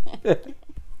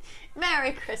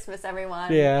 Merry Christmas,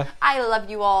 everyone. Yeah. I love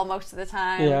you all most of the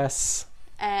time. Yes.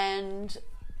 And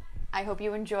I hope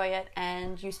you enjoy it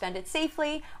and you spend it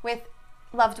safely with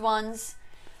loved ones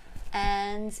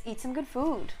and eat some good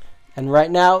food. And right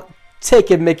now,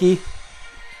 take it, Mickey.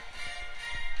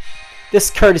 This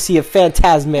courtesy of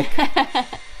Fantasmic. That's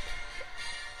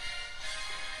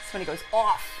when he goes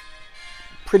off.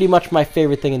 Pretty much my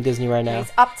favorite thing in Disney right now.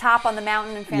 He's up top on the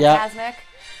mountain in Fantasmic,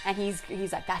 and he's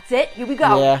like, "That's it. Here we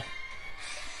go." Yeah.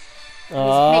 He's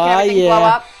making everything blow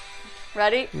up.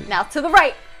 Ready? Now to the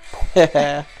right.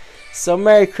 So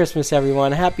Merry Christmas,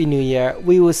 everyone. Happy New Year.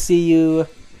 We will see you.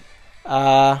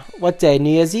 What day?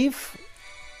 New Year's Eve.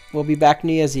 We'll be back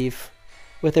New Year's Eve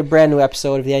with a brand new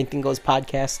episode of the Anything Goes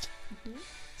podcast. Mm-hmm.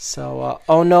 So,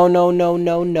 oh no.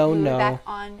 We'll be back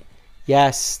on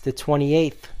Yes, the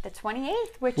 28th. the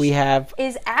 28th, which We have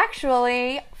is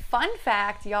actually, fun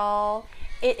fact, y'all,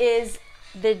 it is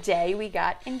the day we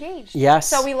got engaged. Yes.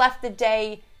 So we left the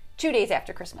day 2 days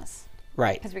after Christmas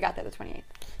right. because we got there the 28th.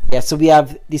 Yeah, so we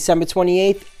have December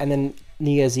 28th, and then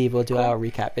New Year's Eve we'll do our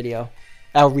recap video.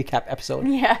 Our recap episode.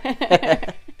 Yeah.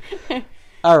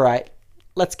 All right.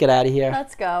 Let's get out of here.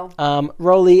 Let's go.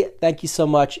 Rolly, thank you so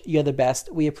much. You're the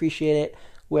best. We appreciate it.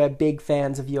 We're big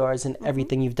fans of yours and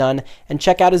everything you've done. And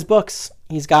check out his books.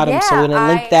 He's got them. So we're going to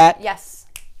link that Yes.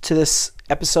 to this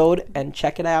episode and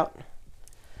check it out.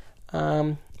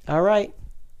 All right.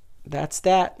 That's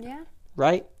that. Yeah.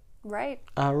 Right? Right.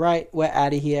 All right. We're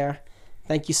out of here.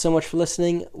 Thank you so much for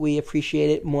listening. We appreciate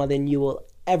it more than you will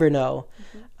ever know.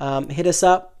 Hit us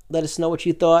up. Let us know what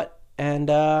you thought. And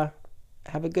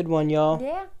have a good one, y'all.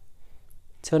 Yeah.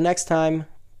 Till next time,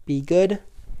 be good,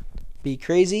 be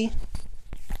crazy,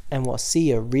 and we'll see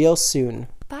you real soon.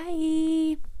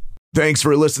 Bye. Thanks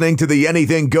for listening to the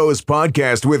Anything Goes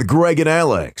podcast with Greg and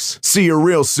Alex. See you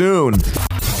real soon,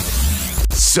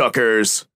 suckers.